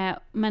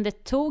 Men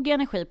det tog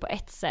energi på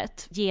ett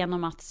sätt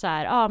genom att så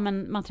här,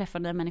 men man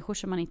träffade människor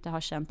som man inte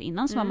har känt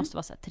innan, så man måste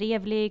vara så här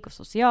trevlig och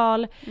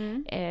social.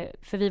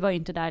 För vi var ju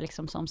inte där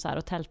liksom som så här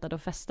och tältade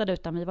och festade,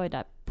 utan vi var ju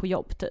där på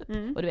jobb typ.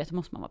 Och du vet, då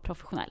måste man vara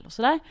professionell och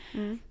sådär.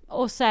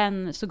 Och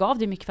sen så gav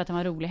det mycket för att det var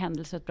en rolig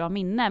händelse och ett bra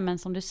minne. Men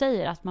som du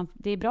säger, att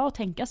det är bra att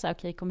tänka så här,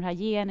 okej, kommer det här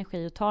ge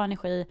energi och ta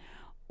energi?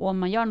 Och om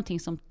man gör någonting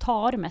som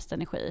tar mest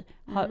energi,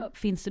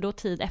 finns det då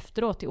tid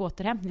efteråt till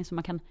återhämtning så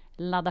man kan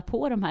ladda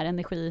på de här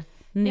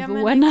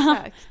energinivåerna?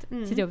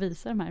 Sitter jag och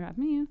visar de här.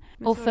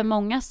 Och för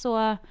många så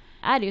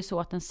är det ju så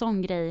att en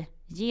sån grej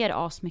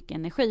ger as mycket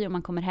energi och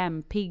man kommer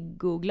hem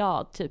pigg och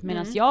glad typ.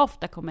 Medan jag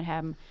ofta kommer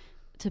hem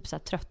typ så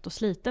här trött och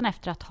sliten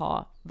efter att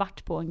ha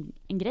varit på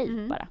en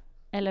grej bara.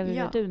 Eller hur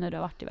är du när du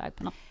har varit iväg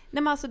på något?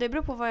 Nej, men alltså det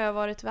beror på vad jag har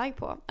varit iväg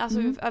på. Alltså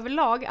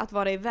överlag att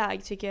vara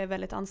iväg tycker jag är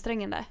väldigt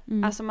ansträngande.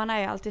 Alltså man är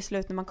ju alltid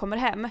slut när man kommer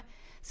hem.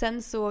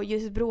 Sen så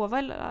just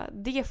Bråvalla,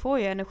 det får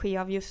jag energi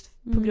av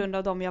just på grund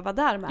av dem jag var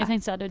där med. Jag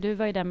tänkte så här, du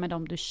var ju där med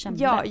dem du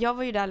kände. Ja, jag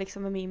var ju där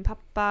liksom med min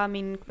pappa,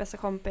 min bästa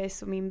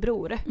kompis och min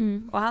bror.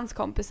 Och hans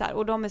kompisar.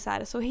 Och de är så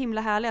här, så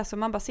himla härliga, så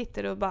man bara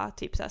sitter och bara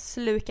typ så här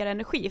slukar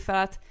energi för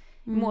att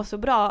må så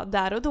bra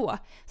där och då.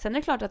 Sen är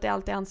det klart att det är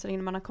alltid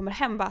ansträngande när man kommer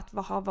hem bara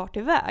att ha varit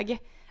iväg.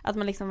 Att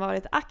man liksom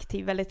varit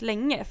aktiv väldigt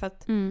länge, för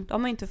att då har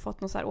man inte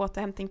fått någon så här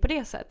återhämtning på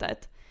det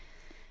sättet.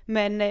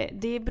 Men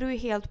det beror ju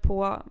helt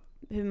på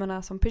hur man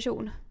är som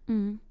person.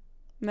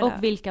 Och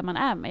vilka man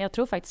är med. Jag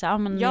tror faktiskt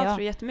jag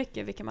tror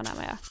jättemycket vilka man är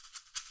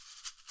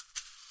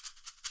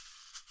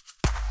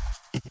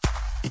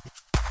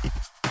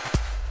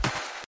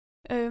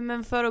med.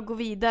 Men för att gå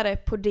vidare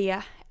på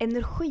det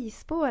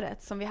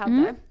energispåret som vi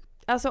hade.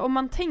 Alltså om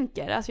man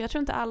tänker, alltså jag tror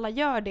inte alla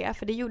gör det,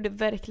 för det gjorde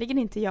verkligen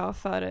inte jag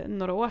för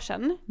några år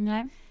sedan.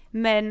 Nej.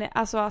 Men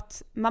alltså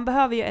att man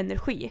behöver ju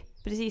energi.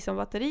 Precis som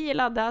batterier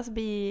laddas,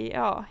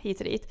 hit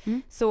och dit.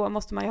 Så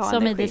måste man ju ha som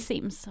energi. Som i The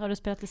Sims. Har du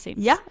spelat The Sims?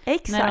 Ja,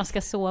 exakt. När de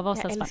ska sova och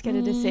så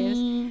älskade The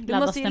Sims.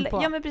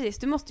 Ja, men precis.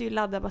 Du måste ju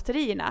ladda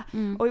batterierna.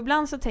 Och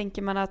ibland så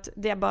tänker man att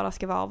det bara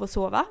ska vara av och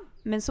sova.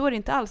 Men så är det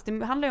inte alls.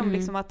 Det handlar ju om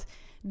liksom att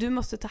du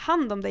måste ta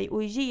hand om dig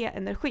och ge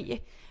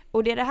energi.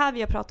 Och det är det här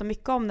vi har pratat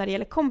mycket om när det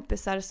gäller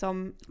kompisar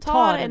som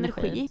tar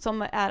energi,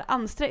 som är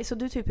ansträngd. Så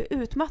du typ är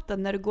utmattad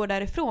när du går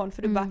därifrån,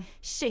 för du bara,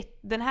 shit,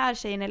 den här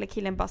tjejen eller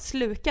killen bara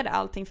slukade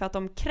allting för att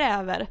de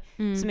kräver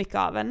så mycket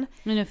av en.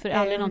 Men nu får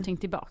aldrig någonting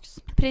tillbaks.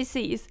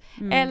 Precis.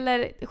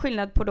 Eller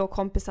skillnad på då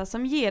kompisar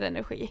som ger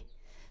energi.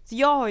 Så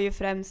jag har ju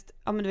främst,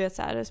 du vet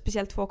så här,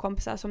 speciellt 2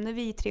 kompisar som när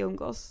vi 3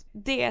 umgås.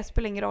 Det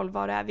spelar ingen roll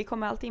vad det är. Vi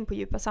kommer alltid in på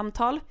djupa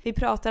samtal. Vi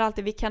pratar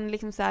alltid, vi kan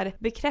liksom så här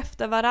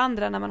bekräfta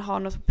varandra när man har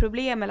något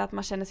problem eller att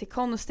man känner sig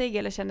konstig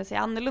eller känner sig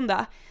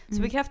annorlunda.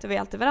 Så bekräftar vi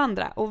alltid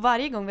varandra. Och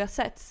varje gång vi har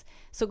setts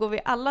så går vi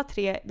alla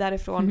 3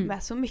 därifrån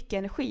med så mycket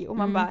energi. Och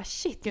man bara,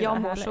 shit,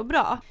 jag mår så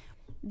bra.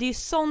 Det är ju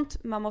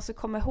sånt man måste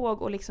komma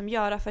ihåg och liksom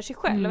göra för sig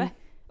själv.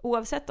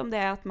 Oavsett om det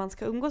är att man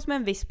ska umgås med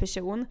en viss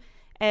person,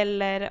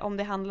 eller om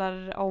det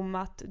handlar om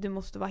att du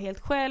måste vara helt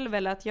själv,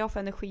 eller att jag får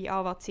energi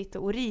av att sitta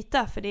och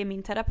rita, för det är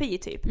min terapi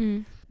typ.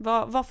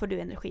 Vad får du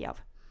energi av?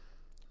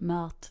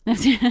 Mat.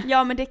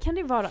 Ja, men det kan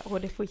det vara.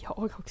 Och det får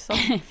jag också.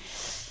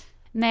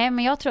 Nej,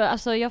 men jag tror,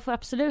 alltså jag får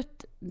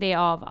absolut det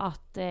av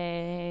att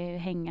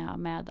hänga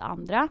med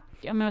andra.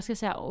 Ja, men vad ska jag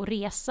säga, och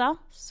resa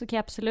så kan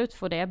jag absolut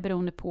få det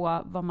beroende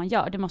på vad man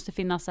gör. Det måste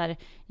finnas här,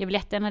 jag vill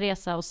jättegärna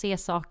resa och se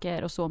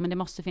saker och så, men det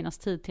måste finnas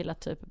tid till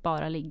att typ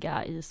bara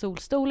ligga i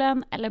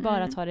solstolen eller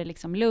bara ta det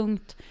liksom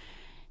lugnt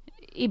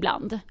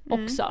ibland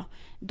också.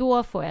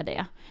 Då får jag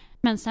det.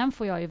 Men sen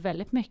får jag ju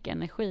väldigt mycket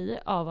energi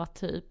av att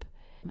typ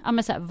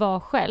vara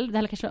själv,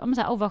 eller kanske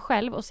vara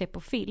själv och se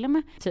på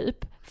film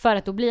typ, för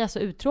att då blir jag så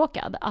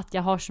uttråkad att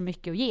jag har så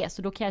mycket att ge,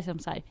 så då kan jag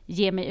liksom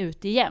ge mig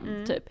ut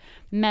igen typ.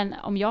 Men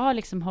om jag har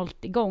liksom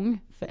hållit igång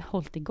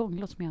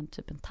låter som jag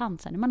typ en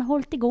tant när man har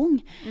hållit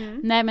igång.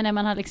 Nej, men när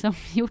man har liksom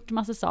gjort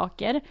massa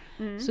saker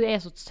så är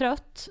jag så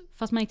trött,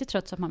 fast man är inte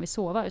trött så att man vill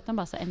sova, utan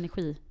bara så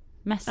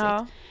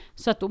energimässigt.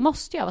 Så att då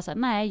måste jag vara så här,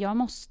 nej, jag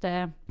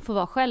måste få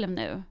vara själv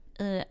nu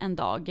i en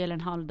dag eller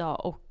en halv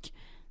dag och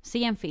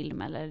se en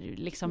film eller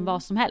liksom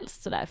vad som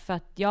helst sådär, för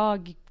att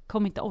jag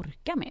kommer inte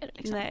orka mer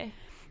liksom. Nej.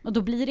 Och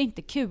då blir det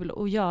inte kul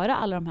att göra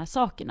alla de här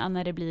sakerna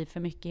när det blir för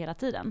mycket hela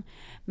tiden.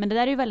 Men det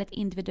där är ju väldigt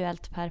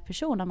individuellt per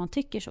person, om man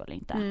tycker så eller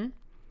inte.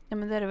 Ja,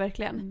 men det är det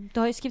verkligen. Du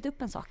har ju skrivit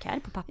upp en sak här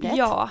på pappret.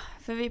 Ja,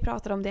 för vi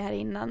pratade om det här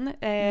innan.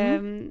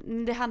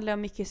 Det handlar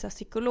mycket så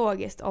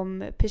psykologiskt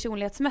om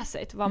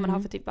personlighetsmässigt, vad man har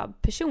för typ av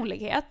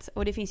personlighet.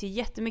 Och det finns ju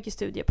jättemycket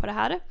studier på det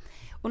här.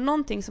 Och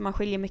någonting som man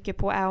skiljer mycket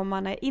på är om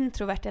man är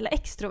introvert eller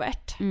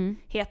extrovert,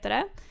 heter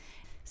det.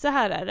 Så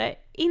här är det.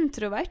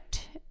 Introvert,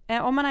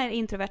 om man är en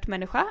introvert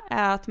människa,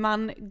 är att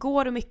man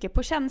går mycket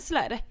på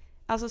känslor.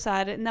 Alltså så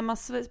här, när man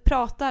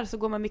pratar så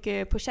går man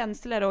mycket på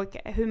känslor och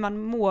hur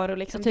man mår. Och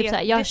liksom så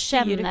typ jag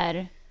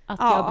känner att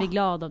jag blir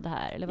glad av det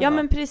här. Eller vad? Ja,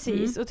 men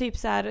precis. Och typ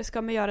så här,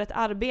 ska man göra ett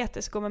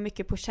arbete så går man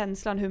mycket på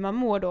känslan hur man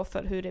mår då,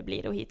 för hur det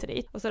blir och hit och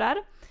dit. Och sådär.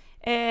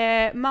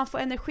 Man får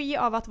energi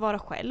av att vara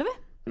själv.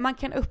 Man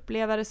kan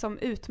uppleva det som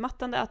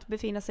utmattande att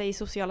befinna sig i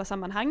sociala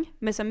sammanhang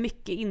med så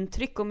mycket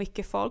intryck och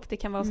mycket folk. Det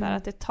kan vara så här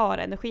att det tar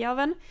energi av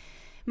en.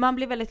 Man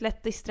blir väldigt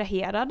lätt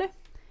distraherad.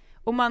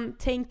 Och man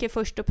tänker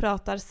först och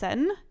pratar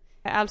sen.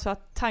 Alltså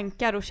att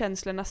tankar och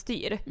känslorna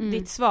styr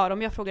ditt svar.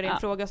 Om jag frågar dig en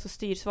fråga så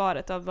styr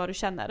svaret av vad du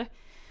känner.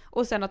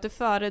 Och sen att du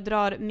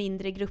föredrar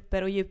mindre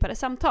grupper och djupare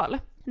samtal.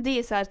 Det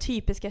är så här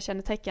typiska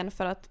kännetecken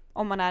för att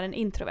om man är en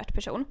introvert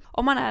person.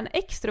 Om man är en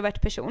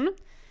extrovert person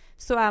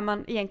så är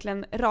man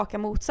egentligen raka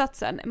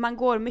motsatsen. Man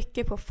går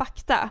mycket på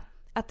fakta.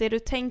 Att det du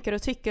tänker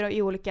och tycker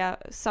i olika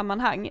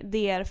sammanhang,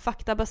 det är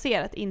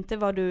faktabaserat, inte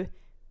vad du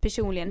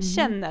personligen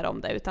känner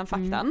om det, utan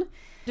faktan.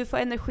 Du får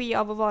energi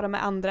av att vara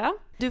med andra.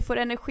 Du får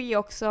energi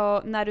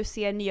också när du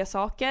ser nya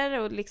saker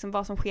och liksom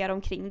vad som sker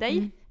omkring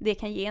dig. Det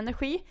kan ge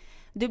energi.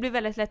 Du blir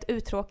väldigt lätt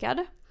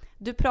uttråkad.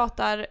 Du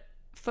pratar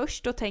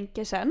först och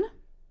tänker sen.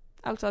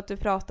 Alltså att du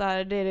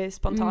pratar, det är det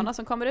spontana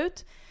som kommer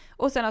ut.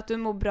 Och sen att du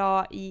mår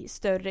bra i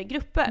större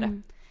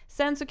grupper.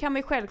 Sen så kan man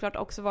ju självklart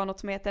också vara något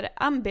som heter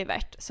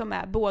ambivert, som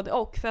är både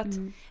och. För att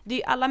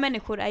alla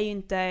människor är ju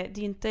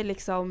inte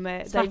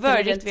liksom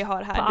divergent vi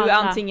har här. Du är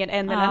antingen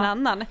en eller en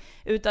annan.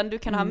 Utan du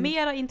kan ha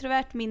mera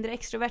introvert, mindre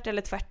extrovert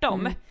eller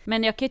tvärtom.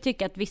 Men jag kan ju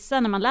tycka att vissa,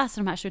 när man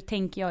läser de här så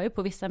tänker jag ju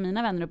på vissa av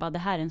mina vänner och bara, det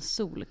här är en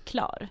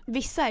solklar.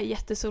 Vissa är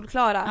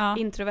jättesolklara,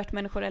 introvert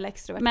människor eller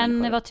extrovert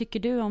människor. Men vad tycker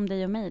du om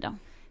dig och mig då?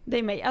 Det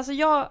är mig. Alltså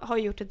jag har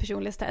gjort ett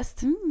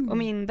personlighetstest och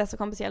min bästa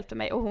kompis hjälpte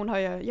mig och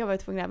jag var ju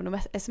tvungen även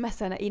att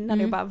smsa henne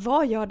innan och bara,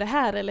 vad gör det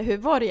här eller hur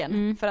var det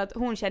igen? För att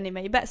hon känner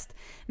mig bäst.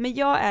 Men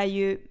jag är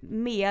ju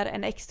mer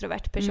en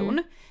extrovert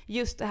person.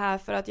 Just det här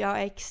för att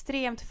jag är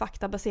extremt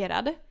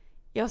faktabaserad.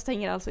 Jag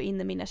stänger alltså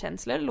inne mina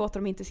känslor, låter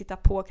dem inte sitta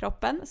på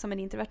kroppen som en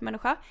introvert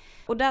människa.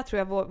 Och där tror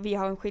jag vi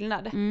har en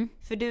skillnad.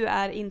 För du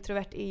är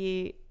introvert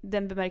i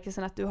den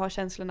bemärkelsen att du har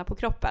känslorna på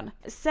kroppen.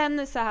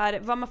 Sen så här,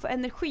 vad man får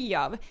energi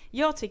av.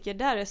 Jag tycker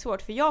det är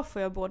svårt, för jag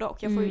får ju både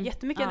och. Jag får ju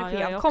jättemycket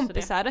energi av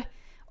kompisar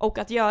och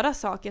att göra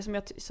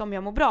saker som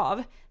jag mår bra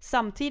av.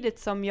 Samtidigt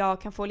som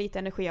jag kan få lite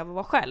energi av att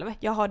vara själv.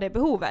 Jag har det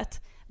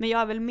behovet. Men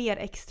jag är väl mer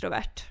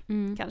extrovert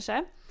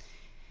kanske.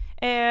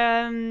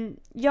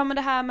 Ja, men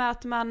det här med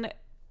att man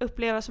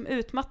upplever som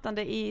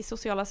utmattande i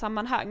sociala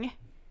sammanhang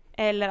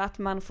eller att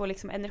man får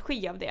liksom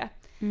energi av det.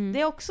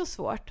 Det är också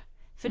svårt.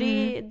 För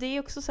det är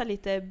också så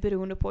lite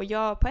beroende på.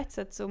 På ett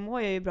sätt så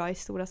mår jag ju bra i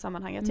stora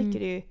sammanhang. Jag tycker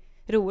det är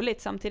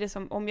roligt, samtidigt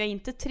som om jag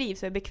inte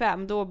trivs och är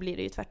bekväm, då blir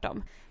det ju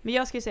tvärtom. Men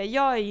jag skulle säga,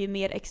 jag är ju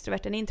mer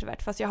extrovert än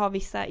introvert, fast jag har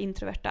vissa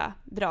introverta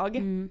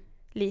drag.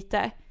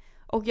 Lite.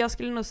 Och jag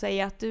skulle nog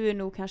säga att du är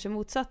nog kanske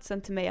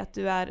motsatsen till mig, att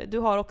du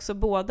har också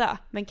båda,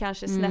 men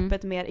kanske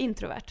snäppet mer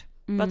introvert.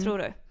 Vad tror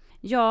du?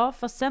 Ja,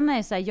 fast sen är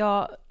det så här,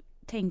 jag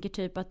tänker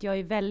typ att jag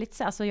är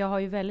väldigt, alltså jag har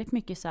ju väldigt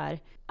mycket så här,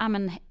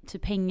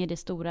 typ hänger i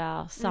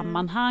stora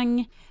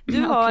sammanhang.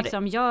 Du har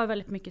liksom, gör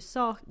väldigt mycket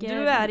saker.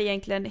 Du är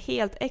egentligen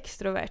helt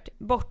extrovert,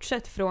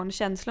 bortsett från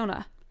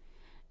känslorna.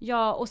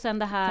 Ja, och sen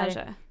det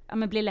här,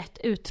 blir lätt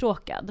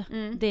uttråkad.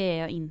 Det är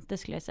jag inte,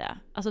 skulle jag säga.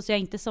 Alltså så jag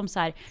är inte som så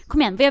här,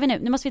 kom igen, vad gör vi nu?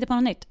 Nu måste vi hitta på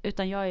något nytt.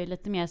 Utan jag är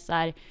lite mer så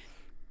här,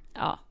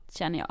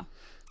 känner jag.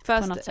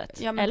 Fast, på något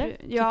sätt. Eller?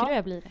 Tycker du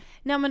jag blir det?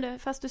 Nej, men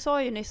fast du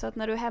sa ju nyss att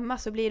när du är hemma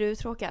så blir du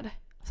uttråkad.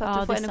 Så att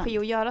du får energi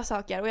att göra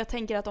saker. Och jag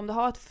tänker att om du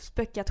har ett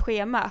späckat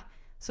schema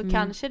så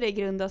kanske det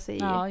grundar sig i...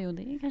 Ja, jo,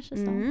 det är kanske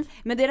sant.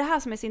 Men det är det här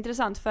som är så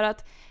intressant, för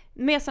att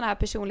med sådana här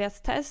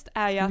personlighetstest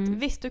är ju att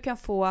visst, du kan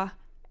få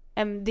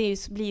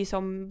det blir ju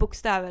som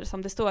bokstäver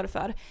som det står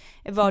för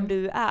vad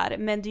du är,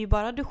 men det är ju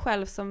bara du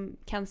själv som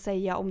kan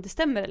säga om det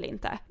stämmer eller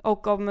inte,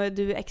 och om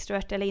du är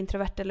extrovert eller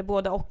introvert eller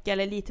både och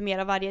eller lite mer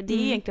av varje, det är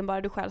egentligen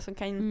bara du själv som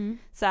kan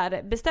så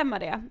här, bestämma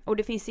det, och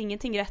det finns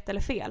ingenting rätt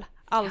eller fel,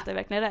 allt är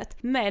verkligen rätt.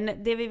 Men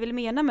det vi vill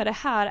mena med det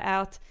här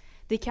är att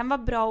det kan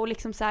vara bra att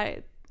liksom så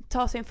här,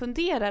 ta sig en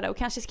funderare och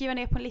kanske skriva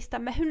ner på en lista,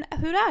 men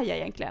hur är jag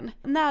egentligen?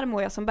 När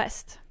mår jag som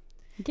bäst?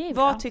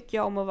 Vad tycker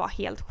jag om att vara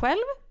helt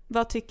själv?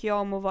 Vad tycker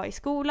jag om att vara i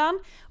skolan?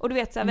 Och du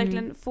vet, så här,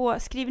 verkligen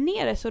skriv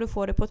ner det så du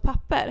får det på ett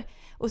papper.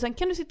 Och sen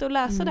kan du sitta och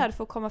läsa där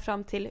för att komma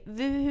fram till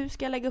hur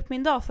ska jag lägga upp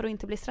min dag för att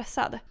inte bli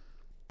stressad.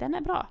 Den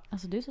är bra.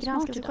 Alltså du är så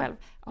granska smart sig själv.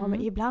 Ja,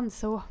 men ibland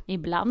så.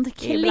 Ibland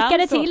klickar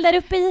det till där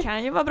uppe i.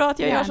 Kan ju vara bra att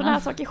jag gör sådana här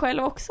saker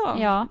själv också.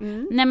 Ja.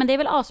 Nej, men det är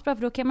väl asbra,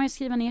 för då kan man ju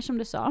skriva ner som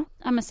du sa.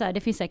 Ja, men så här,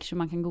 det finns säkert så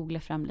man kan googla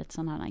fram lite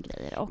sådana här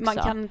grejer också. Man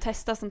kan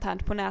testa sånt här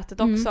på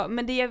nätet också.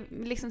 Men det är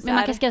liksom så här... Men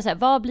man kan skriva så här,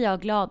 vad blir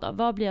jag glad av?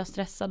 Vad blir jag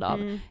stressad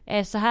av?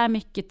 Så här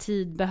mycket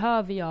tid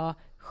behöver jag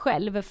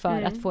själv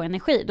för att få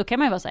energi. Då kan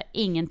man ju vara så här,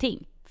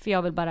 ingenting. För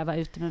jag vill bara vara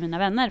ute med mina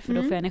vänner, för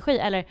då får jag energi.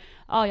 Eller,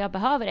 ja, jag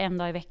behöver en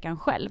dag i veckan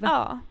själv.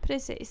 Ja,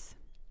 precis.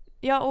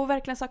 Ja, och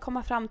verkligen så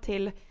komma fram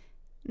till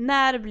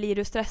när blir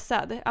du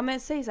stressad? Ja, men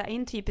säg så här, i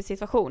en typisk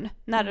situation,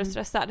 när är du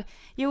stressad?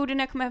 Jo, det är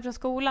när jag kommer hem från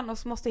skolan och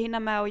så måste jag hinna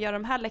med och göra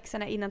de här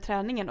läxorna innan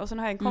träningen, och sen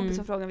har jag en kompis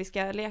som frågar om vi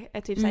ska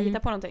typ så här, hitta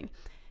på någonting.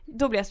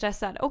 Då blir jag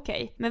stressad.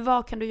 Okej, men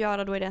vad kan du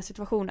göra då i den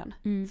situationen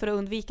för att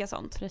undvika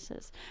sånt?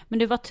 Precis. Men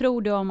du, vad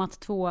tror du om att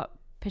två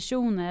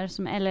personer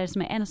som är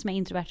en som är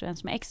introvert och en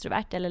som är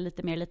extrovert, eller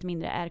lite mer lite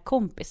mindre, är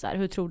kompisar?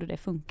 Hur tror du det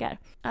funkar?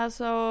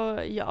 Alltså,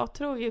 jag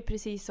tror ju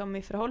precis som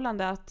i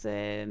förhållande att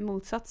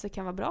motsatser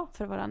kan vara bra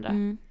för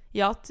varandra.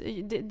 Ja,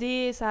 det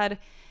är så här,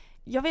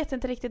 jag vet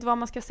inte riktigt vad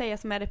man ska säga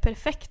som är det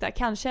perfekta.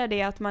 Kanske är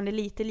det att man är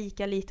lite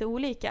lika, lite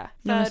olika.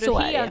 För är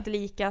du helt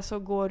lika så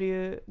går det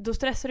ju, då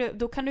stressar du,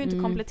 då kan du inte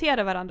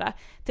komplettera varandra.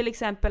 Till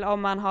exempel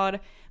om man har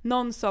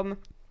någon som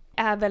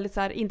är väldigt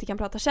så här, inte kan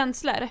prata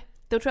känslor.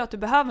 Då tror jag att du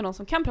behöver någon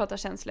som kan prata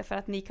känslor för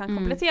att ni kan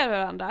komplettera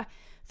varandra.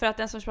 För att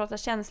den som pratar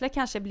känslor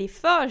kanske blir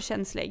för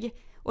känslig.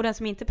 Och den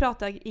som inte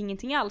pratar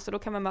ingenting alls, och då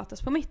kan man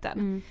mötas på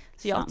mitten.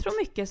 Så jag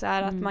tror mycket så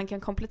här att man kan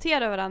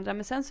komplettera varandra.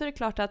 Men sen så är det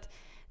klart att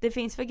det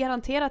finns för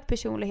garanterat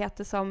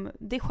personligheter som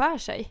det skär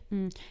sig.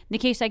 Det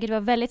kan ju säkert vara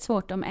väldigt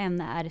svårt om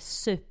en är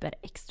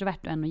superextrovert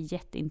och en är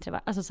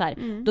jätteintrovert. Alltså så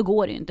här, då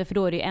går det ju inte. För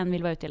då är det ju en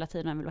vill vara ute hela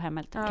tiden och en vill vara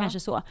hemma. Kanske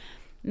så.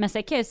 Men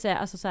sen kan jag säga,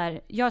 alltså så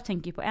här, jag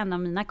tänker ju på en av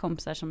mina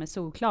kompisar som är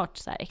såklart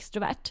så här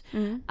extrovert.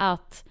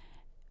 Att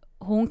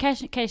hon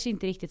kanske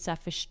inte riktigt så här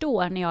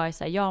förstår när jag är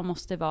så här, jag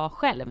måste vara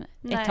själv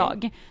ett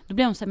tag. Då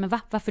blir hon så här, men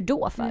varför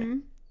då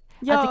för?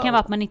 Ja. Att det kan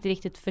vara att man inte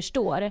riktigt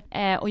förstår.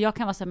 Och jag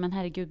kan vara så här, men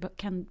herregud,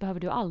 behöver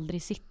du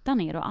aldrig sitta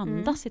ner och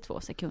andas i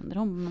 2 sekunder?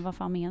 Hon, men vad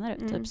fan menar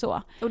du? Typ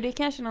så. Och det är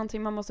kanske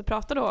någonting man måste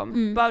prata då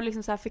om. Bara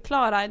liksom så här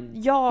förklara,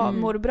 jag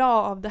mår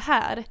bra av det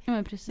här.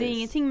 Ja, det är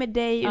ingenting med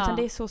dig, utan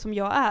det är så som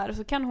jag är. Och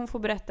så kan hon få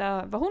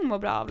berätta vad hon mår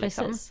bra av.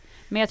 Liksom.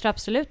 Men jag tror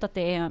absolut att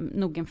det är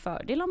nog en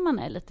fördel om man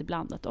är lite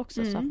blandat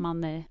också. Så att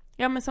man...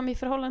 Ja, men som i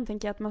förhållanden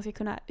tänker jag att man ska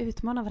kunna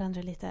utmana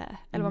varandra lite.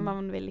 Eller vad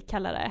man vill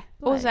kalla det.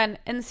 Och sen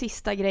en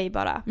sista grej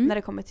bara. När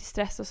det kommer till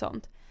stress och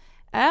sånt.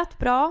 Ät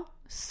bra,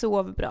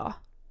 sov bra.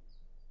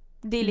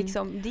 Det är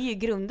liksom, det är ju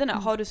grunderna.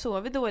 Har du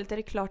sovit dåligt är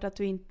det klart att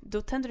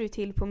då tänder du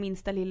till på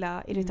minsta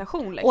lilla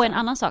irritation. Liksom. Och en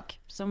annan sak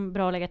som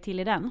bra att lägga till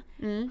i den.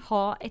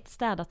 Ha ett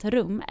städat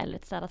rum eller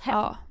ett städat hem.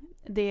 Ja.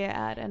 Det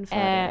är en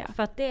fördel.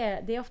 För att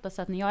det är ofta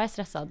så att när jag är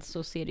stressad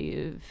så ser det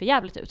ju för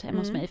jävligt ut hemma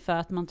hos mig. För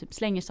att man typ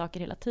slänger saker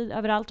hela tiden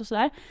överallt och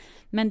sådär.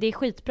 Men det är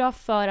skitbra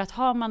för att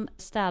har man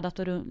städat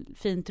och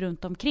fint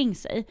runt omkring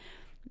sig,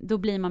 då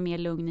blir man mer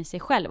lugn i sig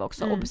själv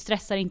också. Och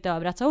stressar inte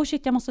över att oh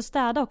shit, jag måste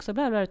städa också.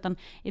 Utan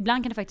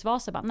ibland kan det faktiskt vara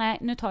så bara, nej,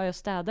 nu tar jag och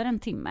städar en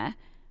timme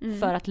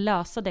för att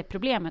lösa det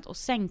problemet. Och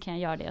sen kan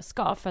jag göra det jag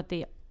ska. För att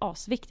det är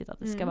asviktigt att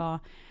det ska vara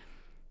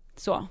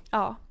så.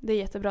 Ja, det är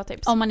jättebra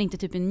tips. Om man inte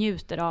typ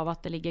njuter av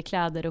att det ligger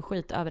kläder och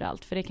skit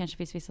överallt. För det kanske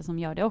finns vissa som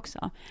gör det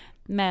också.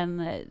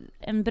 Men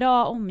en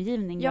bra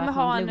omgivning gör att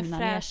man lugnar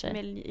ner sig.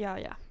 Miljö,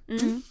 ja.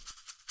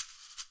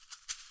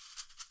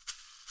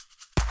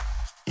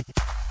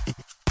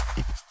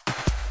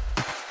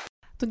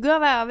 Då går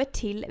vi över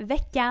till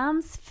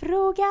veckans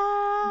fråga.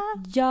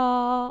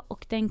 Ja,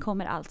 och den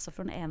kommer alltså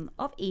från en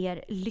av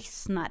er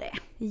lyssnare.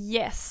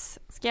 Yes.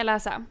 Ska jag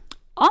läsa?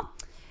 Ja.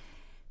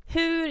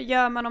 Hur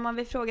gör man om man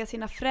vill fråga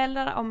sina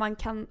föräldrar om man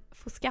kan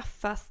få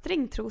skaffa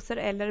stringtrosor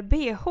eller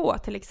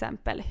BH till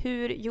exempel?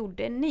 Hur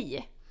gjorde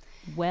ni?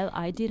 Well,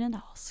 I didn't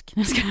ask.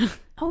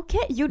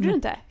 Okej, gjorde du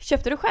inte?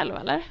 Köpte du själv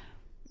eller?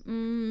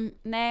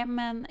 Nej,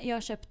 men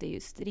jag köpte ju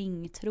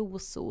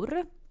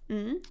stringtrosor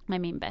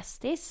med min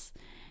bästis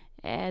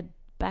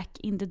back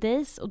in the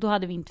days. Och då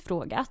hade vi inte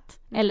frågat.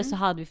 Eller så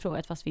hade vi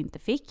frågat fast vi inte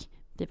fick.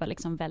 Vi var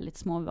liksom väldigt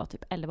små, vi var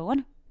typ 11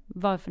 år.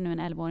 Varför nu en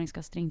 11-åring ska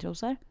ha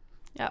stringtrosor?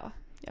 Ja,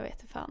 jag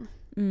vet inte fan.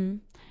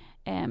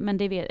 Men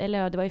det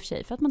var i och för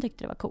sig för att man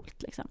tyckte det var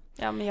coolt liksom.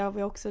 Ja, men jag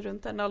var också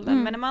runt den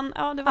åldern. Men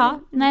det var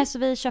nej, så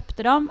vi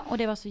köpte dem och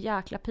det var så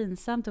jäkla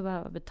pinsamt att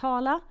behöva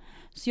betala.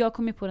 Så jag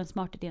kom ju på den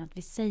smarta idén att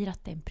vi säger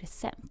att det är en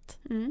present.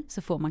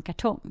 Så får man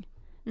kartong.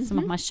 Som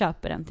att man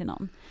köper den till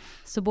någon.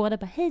 Så båda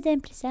bara, hej det är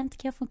en present,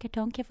 kan jag få en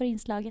kartong, kan jag få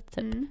inslaget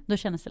typ. Då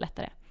känns det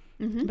lättare.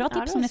 Bra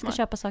tips om ni ska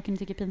köpa saker ni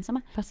tycker är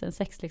pinsamma. Passa en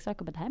sexleksak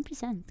och bara, det här är en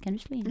present, kan du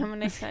slå in? Ja,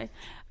 men exakt.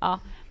 Ja,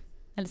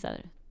 eller så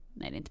här,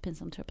 nej det är inte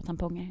pinsamt att köpa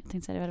tamponger. Jag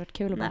tänkte säga det hade varit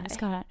kul om man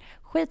ska ha det här.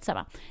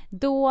 Skitsamma.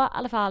 Då i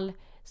alla fall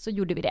så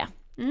gjorde vi det.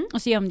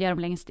 Och så gömde jag dem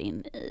längst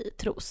in i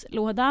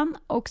troslådan.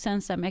 Och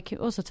sen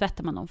och så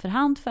tvättade man dem för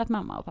hand för att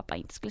mamma och pappa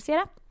inte skulle se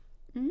det.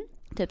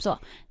 Typ så.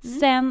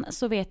 Sen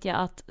så vet jag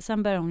att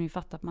sen började hon ju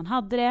fatta att man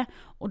hade det.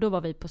 Och då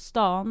var vi på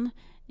stan,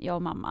 jag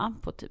och mamma,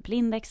 på typ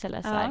Lindex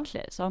eller så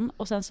här, sån.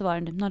 Och sen så var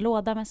det typ någon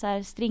låda med så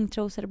här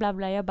stringtrosor och bla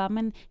bla. Jag bara,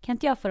 men kan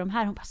inte jag få de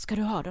här? Hon bara, ska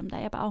du ha dem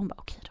där? Jag bara, hon bara,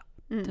 okej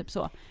då. Typ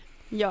så.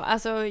 Ja,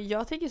 alltså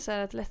jag tycker så här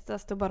att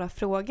lättast att bara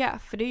fråga,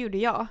 för det gjorde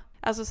jag.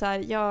 Alltså så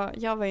här,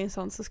 jag var ju en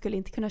sån som skulle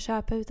inte kunna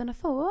köpa utan att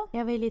få.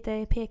 Jag var ju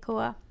lite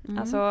PK.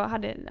 Alltså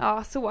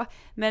så.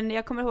 Men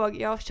jag kommer ihåg,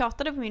 jag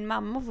tjatade på min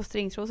mamma att få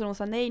stringtrosor och hon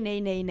sa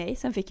nej.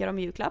 Sen fick jag dem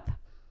i julklapp.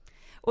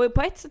 Och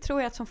på ett så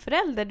tror jag att som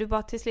förälder du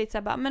bara till slut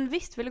säger, men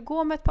visst, vill du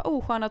gå med ett par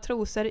osköna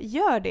trosor,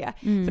 gör det.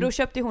 För då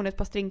köpte hon ett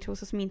par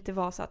stringtrosor som inte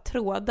var så här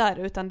trådar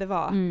utan det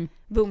var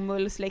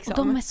bomulls liksom. Och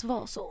de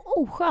var så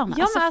osköna.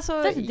 Ja, men alltså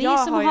jag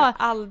har ju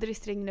aldrig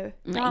string nu.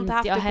 Jag har inte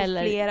haft det på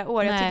flera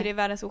år. Jag tycker det är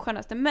världens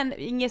oskönaste. Men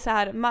inget så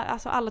här,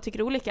 alltså alla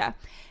tycker olika.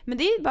 Men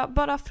det är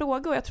bara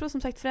fråga, och jag tror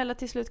som sagt föräldrar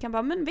till slut kan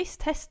bara, men visst,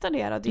 testa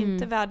det då. Det är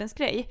inte världens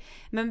grej.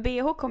 Men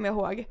BH kommer jag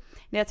ihåg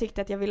när jag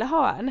tyckte att jag ville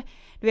ha en.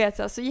 Du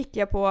vet så gick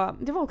jag på,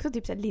 det var också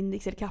typ så här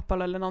Lindex eller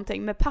Kappahl eller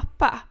någonting med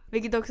pappa.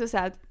 Vilket också så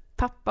här,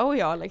 pappa och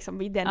jag liksom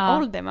vid den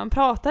åldern, man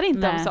pratar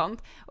inte om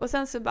sånt. Och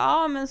sen så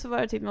bara, men så var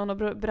det typ någon av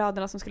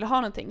bröderna som skulle ha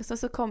någonting. Sen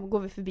så går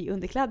vi förbi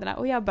underkläderna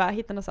och jag bara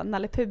hittade någon sån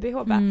Nalle Puh-BH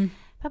och bara,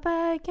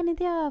 pappa, kan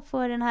inte jag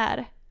få den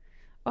här?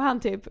 Och han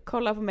typ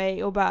kollar på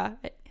mig och bara,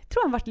 jag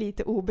tror han varit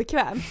lite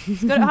obekväm.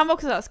 Han var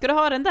också så, ska du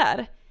ha den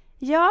där?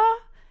 Ja,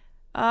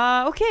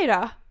 okej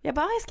då. Jag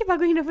bara, jag ska bara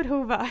gå in och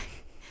prova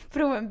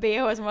en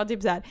BH som var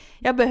typ så här.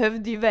 Jag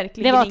behövde ju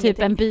verkligen det var ingenting.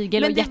 Typ en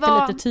bygel och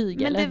jättelite tyg.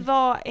 Men eller? det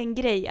var en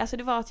grej. Alltså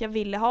det var att jag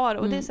ville ha det.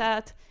 Och det är så här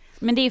att...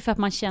 Men det är för att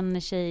man känner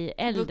sig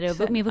äldre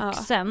och mer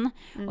vuxen.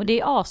 Och det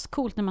är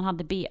ascoolt när man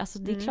hade B. Alltså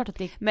det är klart att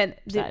det är... Men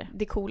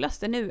det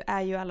coolaste nu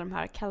är ju alla de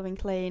här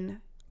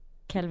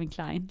Calvin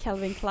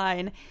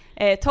Klein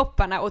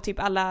topparna och typ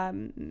alla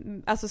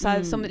alltså så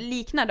här, som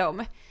liknar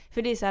dem.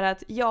 För det är så här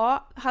att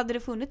hade det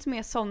funnits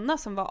mer sådana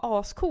som var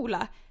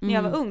ascoola när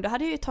jag var ung, då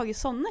hade jag ju tagit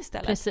sådana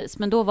istället. Precis,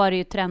 men då var det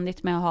ju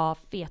trendigt med att ha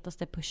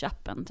fetaste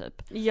push-upen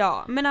typ.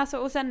 Ja, men alltså,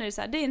 och sen är det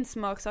så här, det är en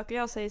smaksak och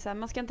jag säger så här,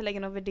 man ska inte lägga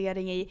någon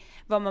värdering i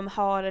vad man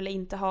har eller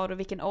inte har och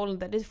vilken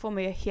ålder. Det får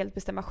man ju helt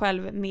bestämma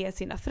själv med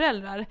sina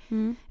föräldrar.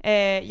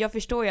 Jag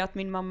förstår ju att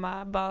min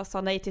mamma bara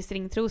sa nej till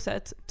stringtrosor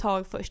ett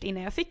tag först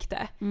innan jag fick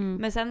det.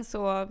 Men sen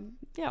så,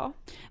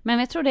 Men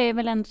jag tror det är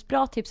väl ett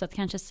bra tips att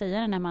kanske säga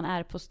det när man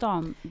är på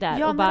stan där.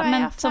 Ja, och bara,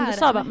 men som du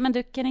sa, men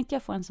du kan inte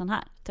jag få en sån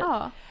här? Typ.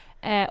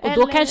 Ja. Och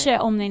då kanske,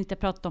 om ni inte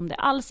pratat om det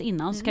alls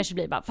innan, så kanske det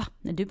blir bara, va?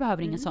 Nej, du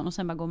behöver ingen sån, och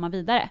sen bara går man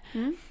vidare.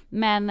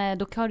 Men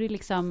då kan du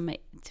liksom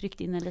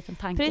tryckt in en liten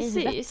tanke i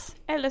huvudet. Precis.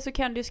 Eller så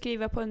kan du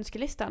skriva på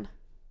önskelistan.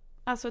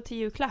 Alltså till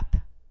julklapp.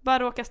 Bara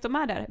råka stå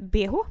med där.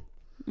 BH.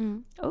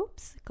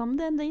 Oops, kom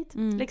den dit.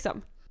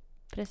 Liksom.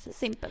 Precis.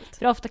 Simpelt.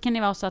 För ofta kan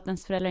det vara så att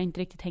ens föräldrar inte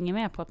riktigt hänger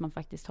med på att man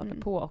faktiskt håller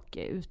på och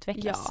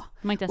utvecklas. Ja.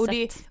 Man inte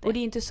och det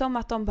är inte som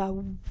att de bara,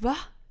 va?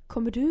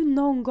 Kommer du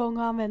någon gång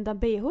att använda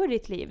BH i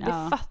ditt liv?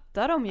 Det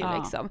fattar de ju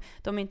liksom.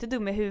 De är inte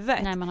dumma i huvudet.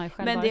 Nej, man har ju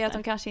själv men det är att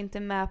de kanske inte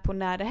är med på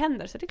när det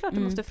händer. Så det är klart du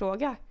måste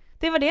fråga.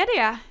 Det var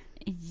det.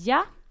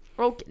 Ja.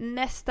 Och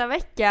nästa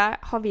vecka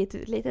har vi ett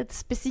litet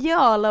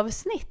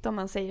specialavsnitt, om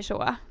man säger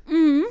så.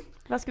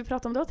 Vad ska vi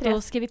prata om då, Therese?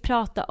 Då ska vi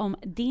prata om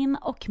din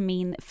och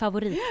min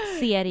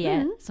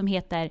favoritserie som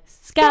heter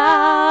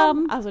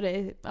Skam. Alltså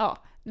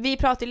vi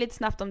pratade lite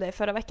snabbt om det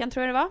förra veckan,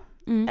 tror jag det var.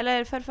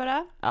 Eller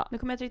förra. Nu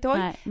kommer jag inte riktigt ihåg.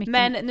 Nej,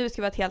 men nu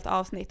ska vi ha ett helt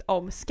avsnitt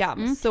om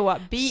skam. Så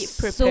be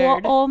prepared.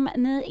 Så om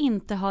ni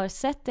inte har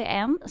sett det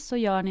än, så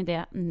gör ni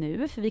det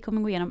nu. För vi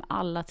kommer gå igenom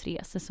alla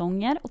 3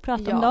 säsonger och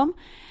prata om dem.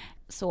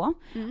 Så.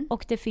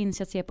 Och det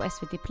finns att se på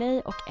SVT Play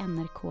och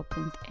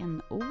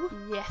nrk.no.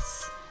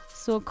 Yes.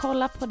 Så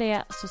kolla på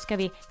det, så ska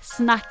vi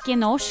snacka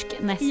norsk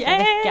nästa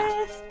vecka.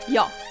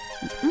 Ja.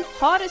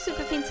 Ha det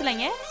superfint så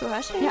länge. Så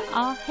hörs vi.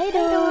 Ja, hej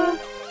då.